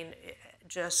 I mean,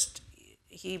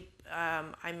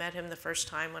 I met him the first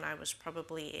time when I was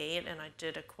probably 8, and I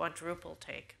did a quadruple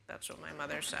take. That's what my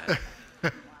mother said.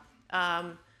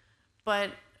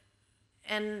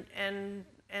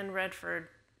 And Redford,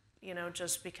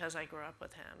 just because I grew up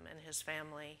with him and his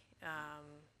family.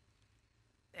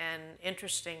 And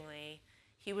interestingly,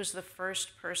 he was the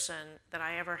first person that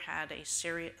I ever had a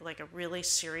really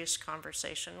serious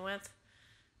conversation with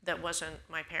that wasn't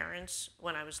my parents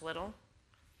when I was little.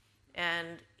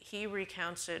 And he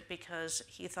recounts it because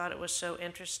he thought it was so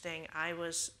interesting. I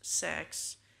was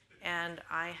 6, and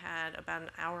I had about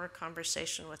an hour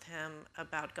conversation with him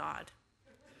about God.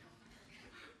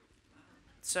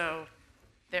 So,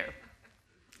 there.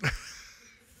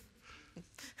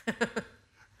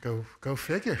 Go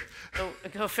figure.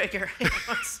 Go figure.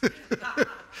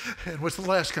 And what's the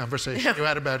last conversation you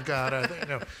had about God? I think,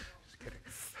 no, just kidding.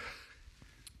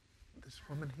 This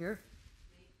woman here?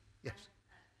 Yes.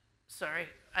 Sorry,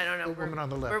 I don't know. The woman on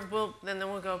the left. Then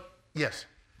we'll go. Yes.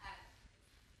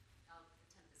 I'll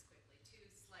attempt this quickly. Two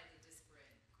slightly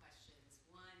disparate questions.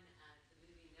 One, the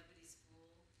movie Nobody's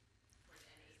Fool toward the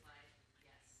end of his life.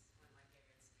 Yes, one of my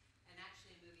favorites. And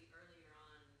actually a movie earlier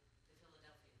on, The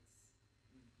Philadelphians.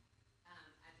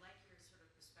 I'd like your sort of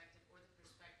perspective or the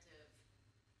perspective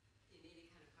in any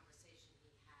kind of conversation he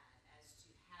had as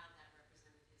to how that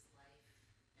represented his life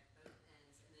at both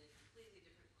ends. And then a completely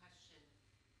different question.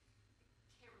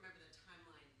 Can't remember the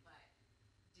timeline, but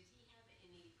did he have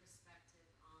any perspective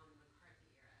on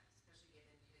McCarthy era, especially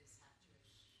given his half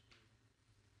Jewish, sort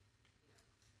of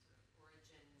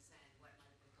origins and what might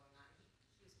have been going on?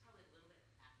 He was probably a little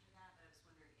bit after that, but I was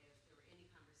wondering if there were any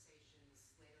conversations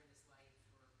later in his life or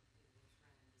with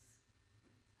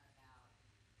friends about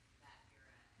that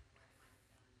era and what it might have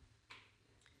done,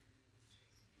 in the movie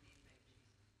industry. And anybody can.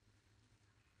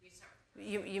 You start with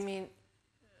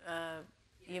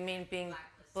You mean being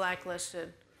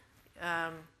Blacklisted. blacklisted?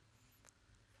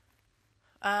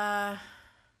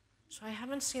 So I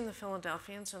haven't seen The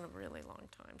Philadelphians in a really long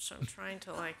time. So I'm trying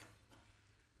to like.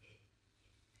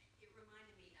 It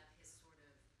reminded me of his sort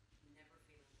of never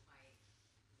feeling quite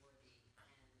worthy and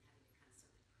having to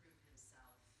constantly prove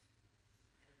himself.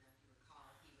 I don't know if you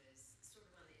recall, he was sort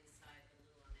of on the inside, but a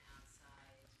little on the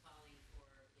outside, falling for,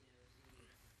 the woman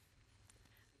of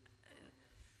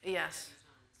Yes.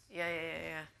 debutantes.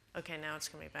 Yeah. Okay, now it's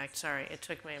coming back. Sorry, it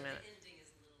took me a minute. The ending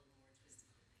is a little more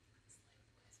twisted than I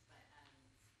think his life was,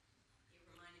 but it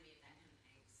reminded me of that kind of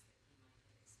angst that he might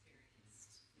have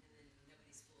experienced. And then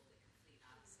Nobody's Fool, the complete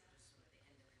opposite, just sort of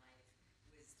the end of life,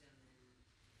 wisdom and warmth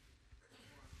and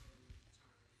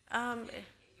charm.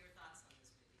 Your thoughts on those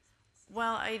movies?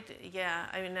 Well, I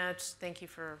mean, thank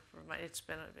you for reminding. It's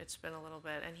been a little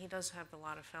bit, and he does have a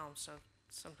lot of films, so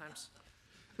sometimes.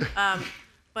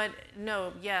 But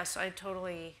no, yes, I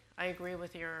agree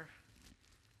with your.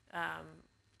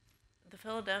 The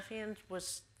Philadelphians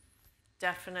was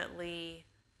definitely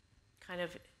kind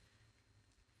of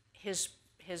his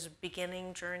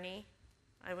beginning journey,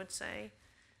 I would say,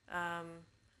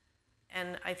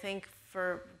 and I think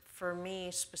for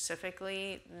me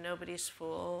specifically, Nobody's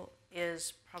Fool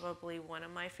is probably one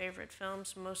of my favorite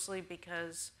films, mostly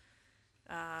because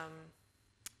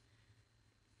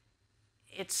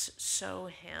it's so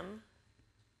him.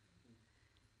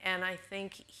 And I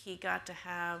think he got to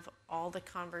have all the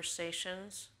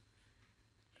conversations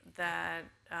that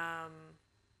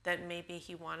that maybe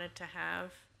he wanted to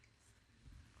have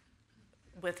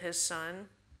with his son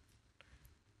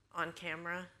on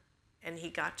camera, and he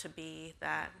got to be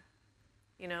that.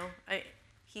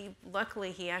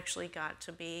 Luckily he actually got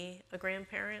to be a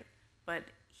grandparent, but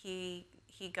he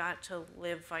got to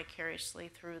live vicariously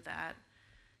through that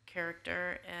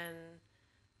character, and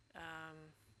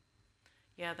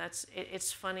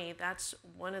it's funny. That's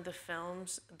one of the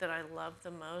films that I love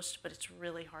the most, but it's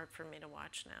really hard for me to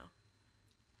watch now.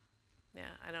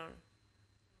 Yeah, I don't.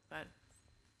 But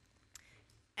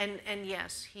and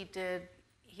yes, he did.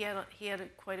 He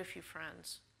had quite a few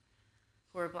friends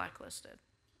who were blacklisted,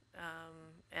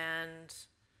 and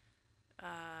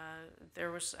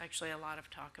there was actually a lot of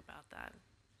talk about that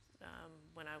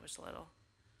when I was little.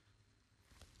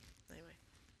 Anyway.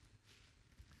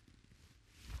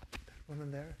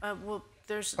 Woman there? Well,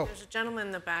 there's a gentleman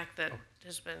in the back that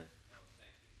has been.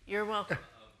 You're welcome.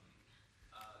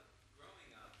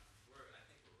 Growing up, I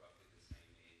think we're roughly the same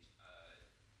age.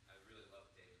 I really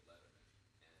love David Letterman,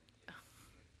 and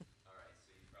all right,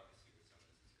 so you probably see where some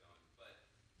of this is going. But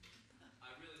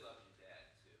I really love your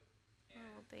dad too.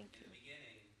 And Thank you. in the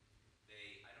beginning,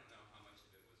 I don't know how much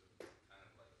of it was a kind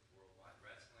of like worldwide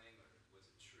wrestling, or was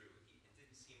it true? It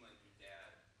didn't seem like your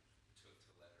dad took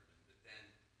to Letterman, but then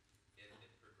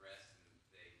it progressed and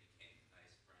they became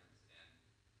nice friends. And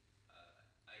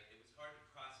it was hard to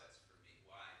process for me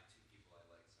why the two people I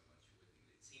liked so much wouldn't.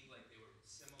 It seemed like they were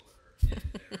similar in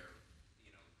their,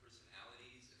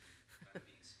 personalities and kind of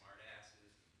being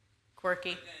smartasses.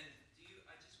 Quirky. But then,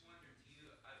 I just wonder,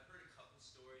 I've heard a couple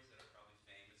stories that are probably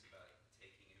famous about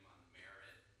taking him on the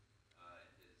merit,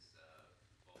 his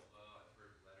Volvo. I've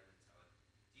heard Letterman tell it.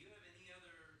 Do you have any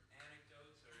other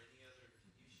anecdotes or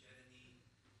could you shed any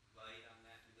light on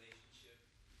that relationship?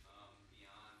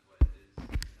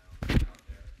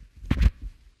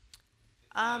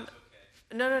 Um, That's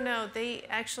okay. no. They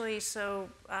actually,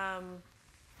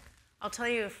 I'll tell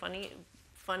you a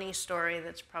funny story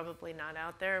that's probably not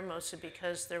out there, mostly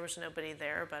because there was nobody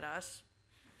there but us.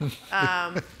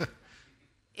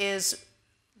 Is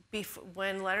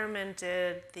when Letterman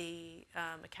did the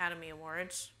Academy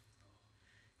Awards,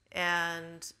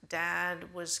 and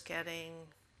Dad was getting.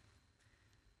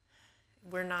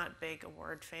 We're not big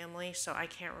award family, so I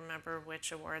can't remember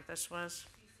which award this was.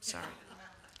 Sorry.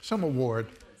 Some award.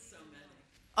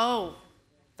 Oh,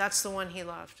 that's the one he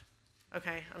loved.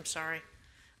 Okay, I'm sorry.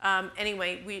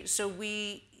 Anyway, we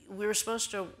were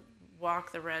supposed to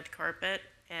walk the red carpet,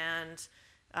 and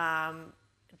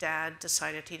Dad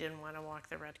decided he didn't want to walk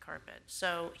the red carpet.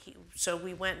 So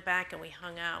we went back and we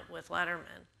hung out with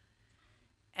Letterman,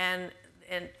 and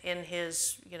in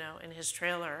his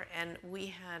trailer, and we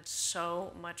had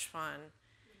so much fun.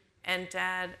 And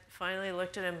Dad finally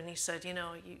looked at him and he said, you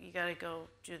got to go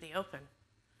do the Open.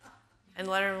 And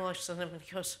Letterman looks at him and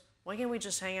he goes, why can't we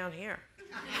just hang out here?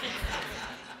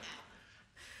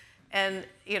 And,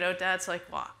 Dad's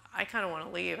like, well, I kind of want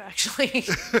to leave, actually.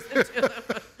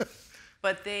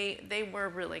 But they were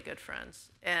really good friends.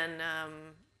 And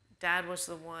Dad was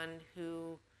the one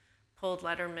who pulled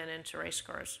Letterman into race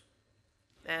cars.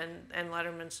 And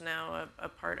Letterman's now a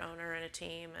part owner in a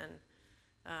team. And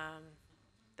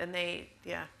then they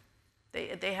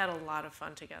had a lot of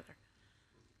fun together.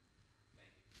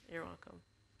 You're welcome.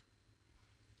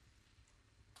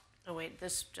 Oh wait,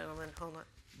 this gentleman, hold on.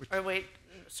 Oh wait,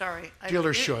 sorry.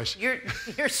 Dealer's choice. You're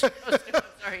supposed to.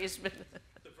 Sorry, he's been.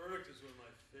 The Verdict is one of my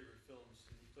favorite films,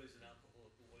 and he plays an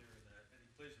alcoholic lawyer in that, and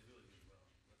he plays it really, really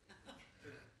well.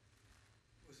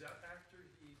 Was that after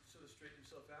he sort of straightened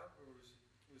himself out, or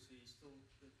was he still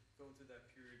going through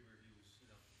that period where he was,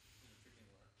 drinking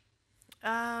a lot?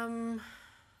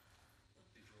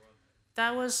 Did you run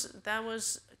that? That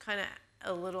was kind of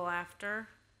a little after,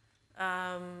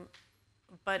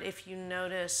 but if you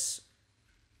notice,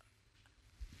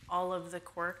 all of the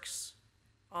quirks,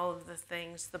 all of the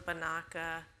things, the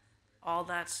banaka, all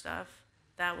that stuff,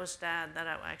 that was Dad. That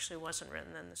actually wasn't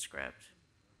written in the script.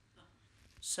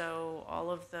 So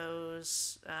all of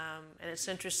those, and it's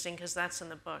interesting because that's in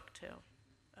the book too,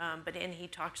 and he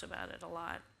talks about it a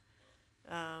lot,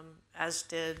 as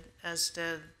did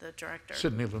the director.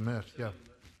 Sidney Lumet, yeah.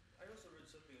 I also read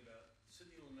something about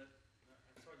Sidney Lumet.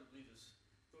 It's hard to believe this.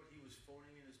 Thought he was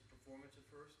phoning in his performance at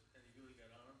first, and he really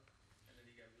got on him, and then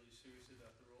he got really serious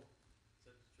about the role. Is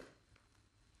that true?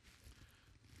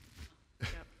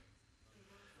 Yep.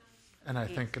 And I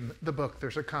think in the book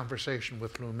there's a conversation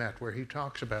with Lumet where he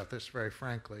talks about this very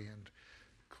frankly, and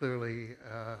clearly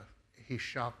he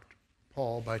shocked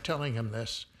Paul by telling him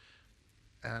this,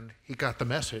 and he got the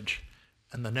message,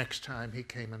 and the next time he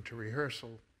came into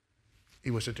rehearsal, he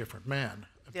was a different man.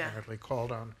 Yeah. Apparently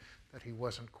called on that he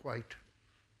wasn't quite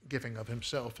giving of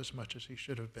himself as much as he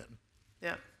should have been.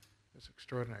 Yeah. It's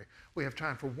extraordinary. We have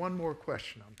time for one more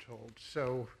question, I'm told.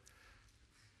 So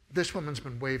this woman's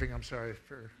been waving, I'm sorry,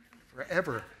 for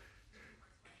forever.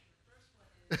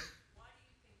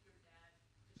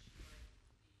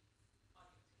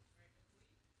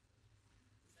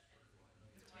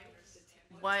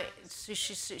 Why? So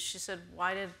she said,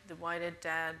 why did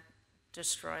Dad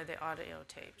destroy the audio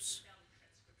tapes?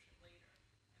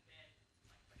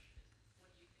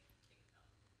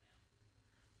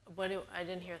 I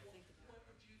didn't hear. What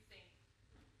would you think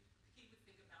he would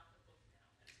think about the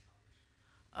book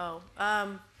now as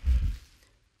published?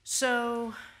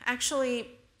 So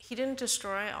actually, he didn't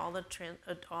destroy all the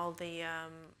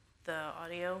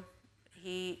audio.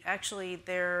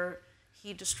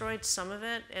 He destroyed some of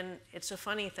it, and it's a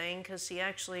funny thing because he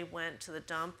actually went to the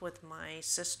dump with my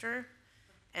sister,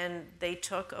 and they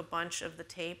took a bunch of the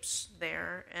tapes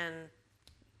there and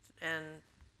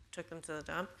took them to the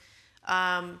dump.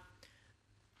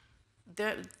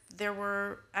 There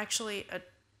were actually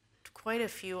quite a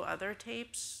few other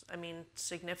tapes. I mean,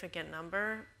 significant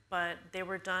number, but they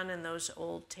were done in those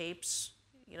old tapes.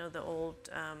 The old,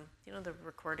 the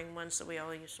recording ones that we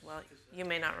all used to, well, you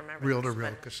may not remember.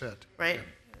 Reel-to-reel cassette. Right?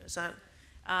 Yeah. Is that?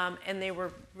 And they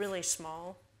were really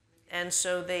small. And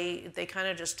so they kind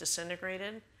of just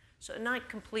disintegrated. So not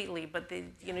completely, but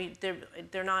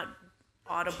they're not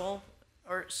audible,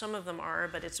 or some of them are,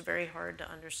 but it's very hard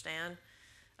to understand.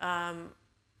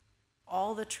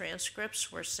 All the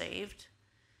transcripts were saved,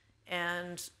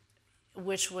 and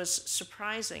which was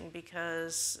surprising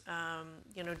because,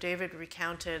 David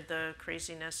recounted the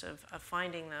craziness of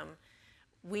finding them.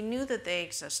 We knew that they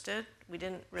existed. We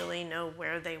didn't really know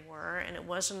where they were, and it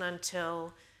wasn't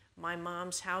until my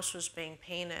mom's house was being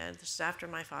painted, this is after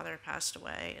my father passed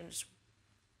away, and it's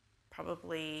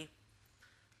probably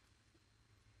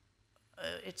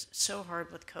it's so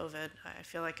hard with COVID. I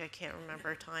feel like I can't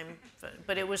remember time,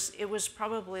 but it was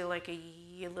probably like a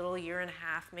little year and a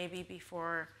half maybe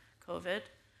before COVID,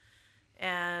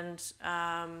 and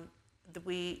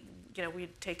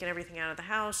we'd taken everything out of the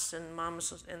house, and Mom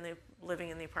was living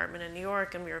in the apartment in New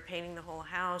York, and we were painting the whole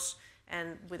house,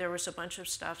 and there was a bunch of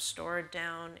stuff stored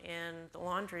down in the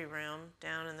laundry room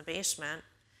down in the basement.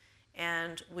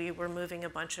 And we were moving a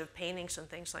bunch of paintings and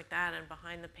things like that, and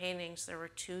behind the paintings there were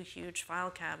 2 huge file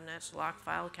cabinets, locked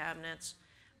file cabinets,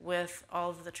 with all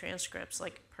of the transcripts,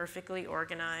 like perfectly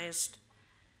organized.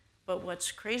 But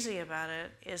what's crazy about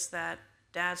it is that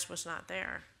Dad's was not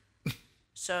there.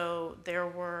 So there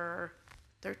were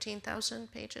 13,000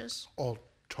 pages? All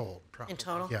told, probably. In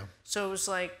total? Yeah. So it was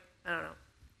like, I don't know,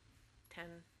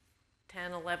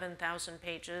 11,000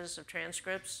 pages of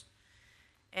transcripts.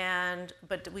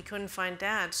 But we couldn't find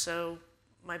Dad, so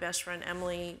my best friend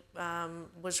Emily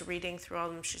was reading through all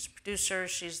of them. She's a producer.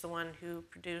 She's the one who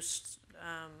produced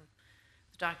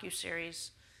the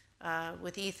docuseries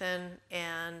with Ethan.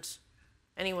 And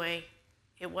anyway,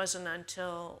 it wasn't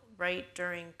until right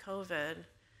during COVID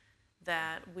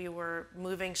that we were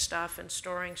moving stuff and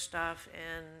storing stuff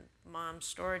in Mom's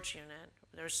storage unit.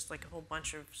 There's like a whole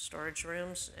bunch of storage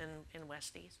rooms in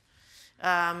Westies.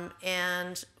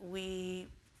 And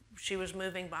she was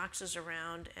moving boxes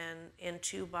around, and in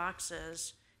 2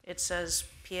 boxes it says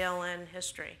PLN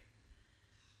history,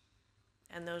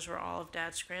 and those were all of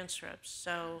Dad's transcripts.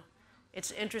 So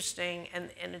it's interesting,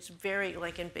 and it's very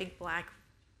like in big black,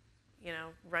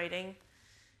 writing,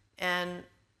 and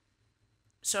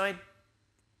so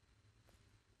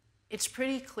it's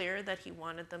pretty clear that he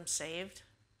wanted them saved,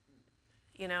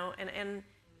 and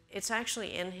it's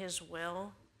actually in his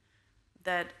will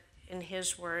that, in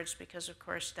his words, because of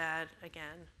course Dad,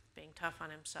 again, being tough on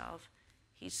himself,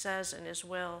 he says in his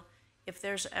will, if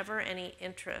there's ever any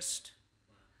interest,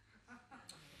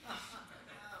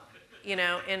 in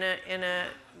a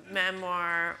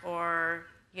memoir, or,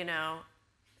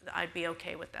 I'd be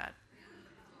okay with that.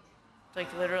 It's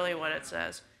like literally what it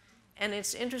says. And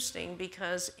it's interesting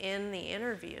because in the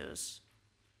interviews,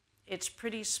 it's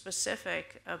pretty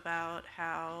specific about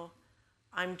how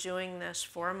I'm doing this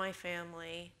for my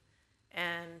family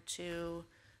and to,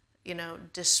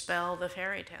 dispel the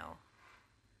fairy tale.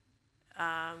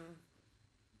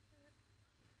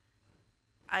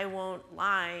 I won't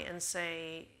lie and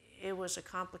say it was a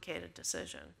complicated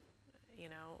decision.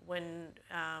 When,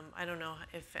 I don't know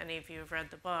if any of you have read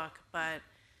the book, but,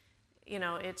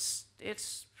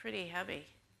 it's pretty heavy,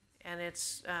 and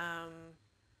it's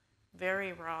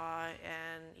very raw,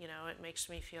 and, it makes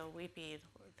me feel weepy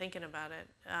thinking about it.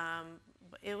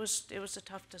 It was a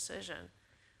tough decision,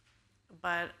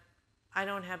 but I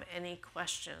don't have any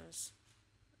questions,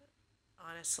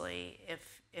 honestly,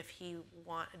 if he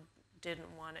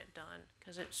didn't want it done,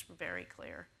 because it's very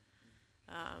clear.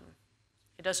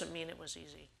 It doesn't mean it was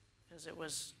easy, because it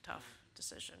was a tough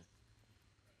decision.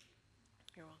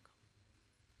 You're welcome.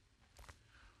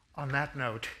 On that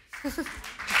note,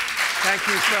 thank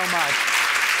you so much.